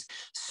that is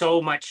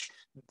so much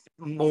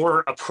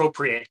more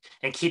appropriate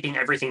and keeping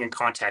everything in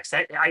context.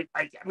 I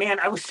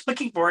was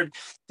looking forward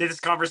to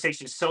this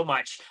conversation so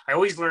much. I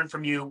always learn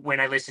from you when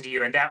I listen to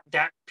you, and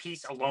that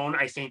piece alone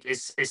I think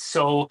is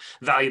so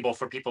valuable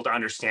for people to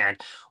understand.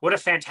 What a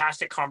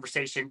fantastic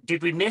conversation.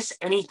 Did we miss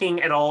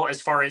anything at all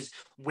as far as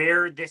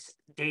where this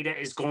data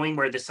is going,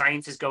 where the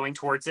science is going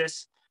towards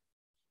this?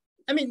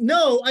 I mean,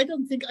 no, I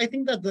don't think. I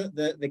think that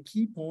the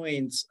key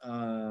points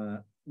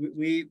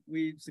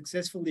we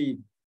successfully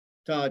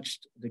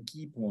touched the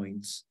key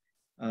points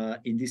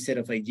in this set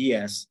of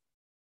ideas,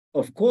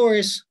 of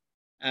course,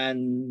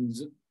 and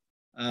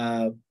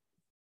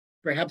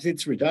perhaps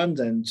it's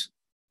redundant,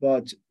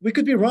 but we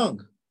could be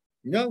wrong.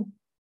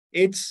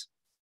 It's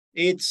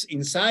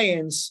in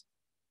science.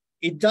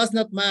 It does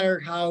not matter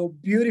how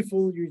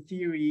beautiful your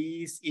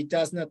theory is. It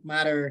does not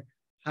matter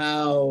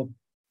how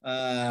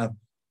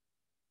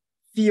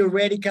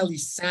theoretically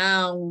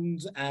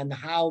sound and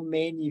how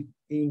many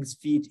things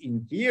fit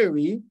in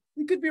theory.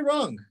 We could be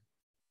wrong.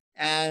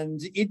 And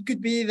it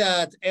could be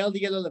that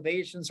LDL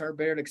elevations are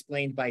better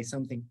explained by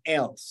something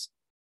else.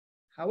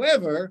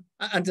 However,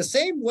 and the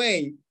same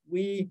way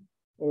we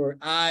or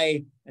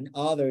I and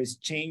others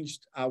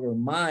changed our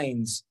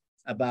minds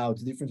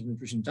about different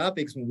nutrition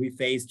topics when we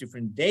face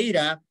different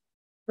data,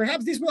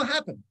 perhaps this will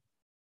happen.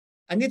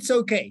 And it's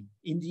okay.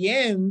 In the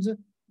end,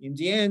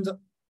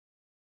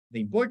 the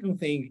important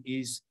thing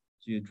is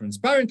to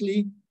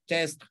transparently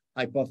test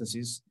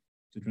hypotheses,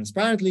 to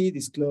transparently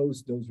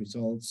disclose those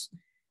results.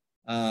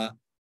 I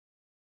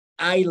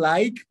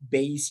like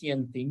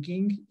Bayesian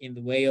thinking in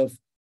the way of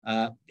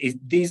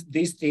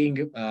this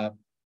thing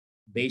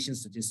Bayesian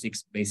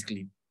statistics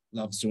basically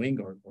loves doing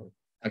or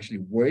actually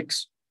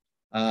works.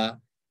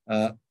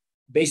 Bayesian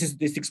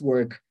statistics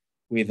work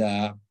with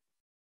a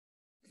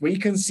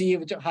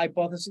preconceived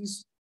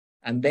hypothesis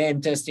and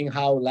then testing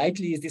how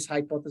likely is this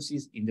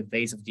hypothesis in the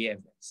face of the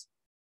evidence.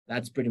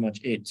 That's pretty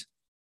much it.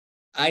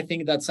 I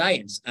think that's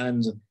science,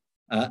 and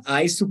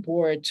I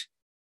support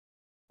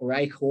or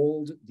I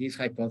hold these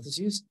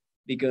hypotheses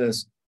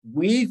because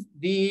with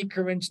the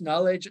current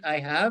knowledge I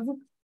have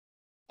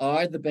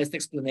are the best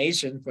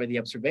explanation for the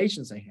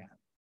observations I have.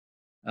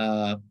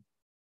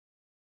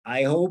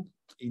 I hope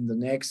in the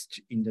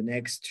next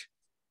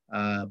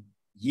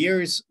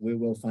years, we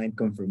will find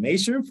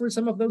confirmation for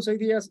some of those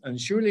ideas. And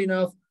surely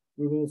enough,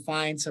 we will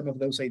find some of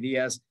those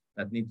ideas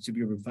that need to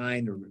be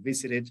refined or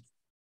revisited.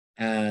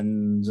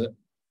 And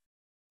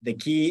the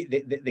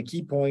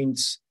key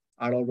points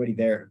are already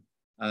there.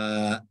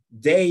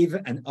 Dave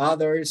and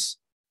others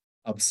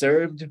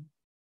observed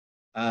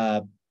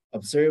LDL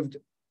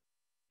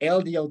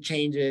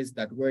changes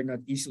that were not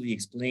easily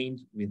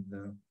explained with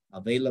the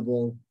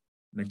available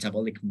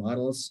metabolic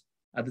models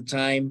at the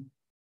time,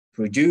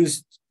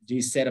 produced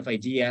this set of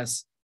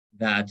ideas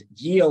that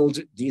yield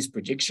these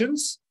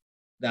predictions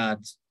that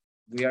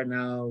we are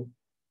now,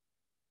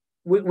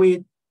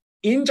 we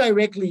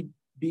indirectly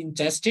been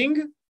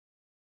testing.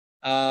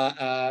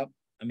 I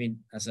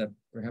mean, as a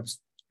perhaps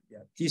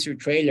teaser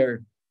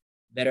trailer,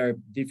 there are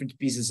different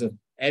pieces of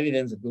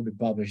evidence that will be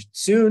published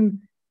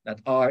soon that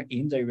are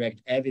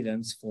indirect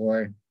evidence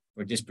for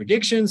these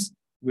predictions.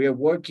 We are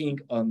working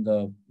on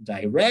the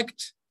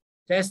direct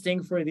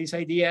testing for these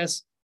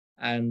ideas,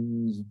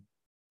 and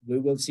we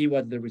will see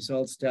what the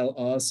results tell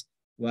us,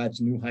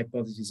 what new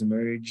hypotheses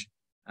emerge,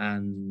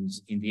 and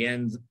in the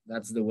end,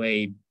 that's the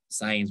way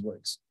science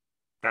works.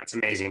 That's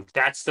amazing.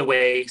 That's the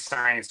way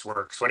science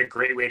works. What a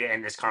great way to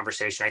end this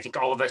conversation. I think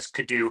all of us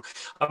could do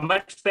a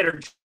much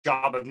better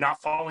job of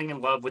not falling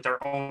in love with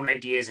our own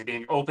ideas and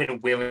being open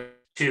and willing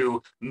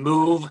to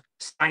move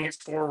science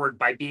forward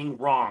by being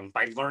wrong,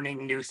 by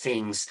learning new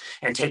things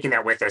and taking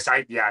that with us.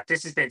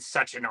 This has been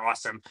such an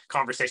awesome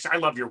conversation. I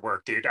love your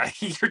work, dude.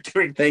 You're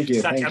doing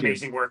such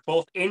amazing work,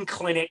 both in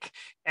clinic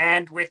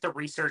and with the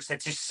research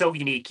that's just so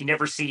unique. You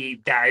never see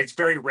that. It's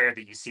very rare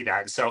that you see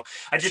that. So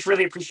I just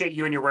really appreciate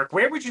you and your work.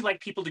 Where would you like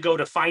people to go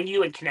to find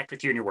you and connect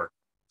with you and your work?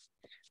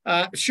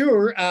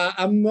 Sure.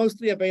 I'm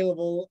mostly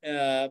available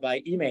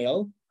by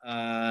email.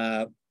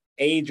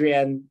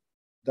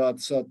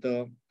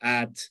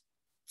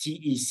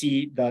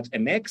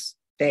 Adrian.soto@tec.mx,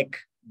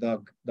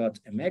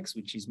 tech.mx,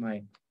 which is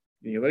my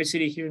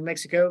university here in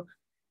Mexico.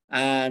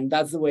 And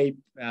that's the way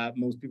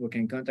most people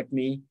can contact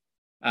me.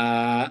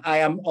 I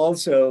am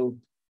also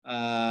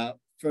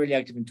fairly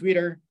active in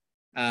Twitter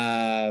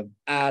at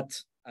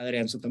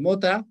Adrian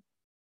Soto-Mota.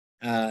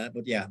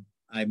 But yeah,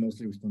 I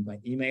mostly respond by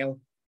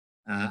email.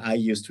 I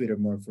use Twitter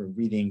more for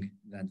reading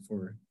than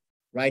for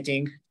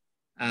writing.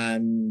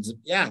 And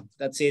yeah,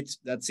 that's it.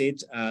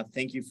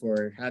 Thank you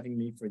for having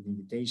me, for the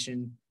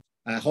invitation.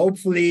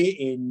 Hopefully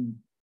in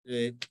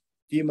a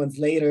few months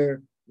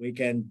later, we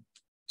can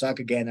talk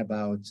again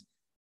about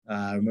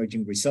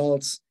emerging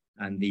results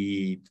and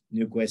the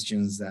new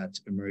questions that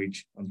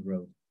emerge on the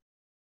road.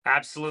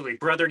 Absolutely.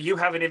 Brother, you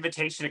have an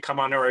invitation to come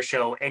on our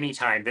show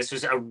anytime. This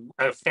was a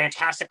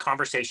fantastic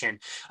conversation.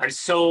 I'm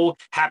so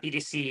happy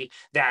to see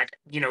that,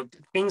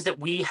 things that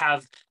we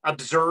have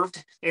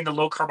observed in the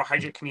low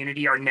carbohydrate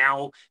community are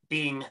now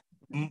being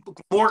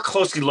more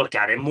closely looked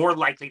at and more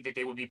likely that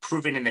they will be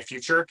proven in the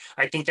future.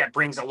 I think that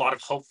brings a lot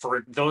of hope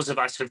for those of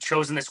us who have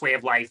chosen this way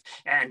of life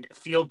and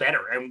feel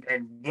better and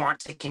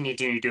want to continue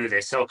to do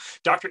this. So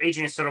Dr.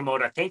 Adrian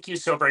Soto-Mota, thank you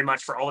so very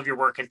much for all of your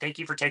work, and thank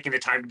you for taking the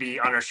time to be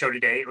on our show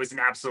today. It was an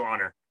absolute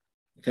honor.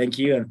 Thank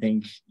you, and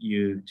thank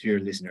you to your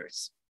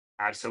listeners.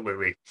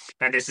 Absolutely.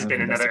 And this has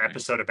been another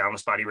episode of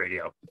Boundless Body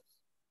Radio.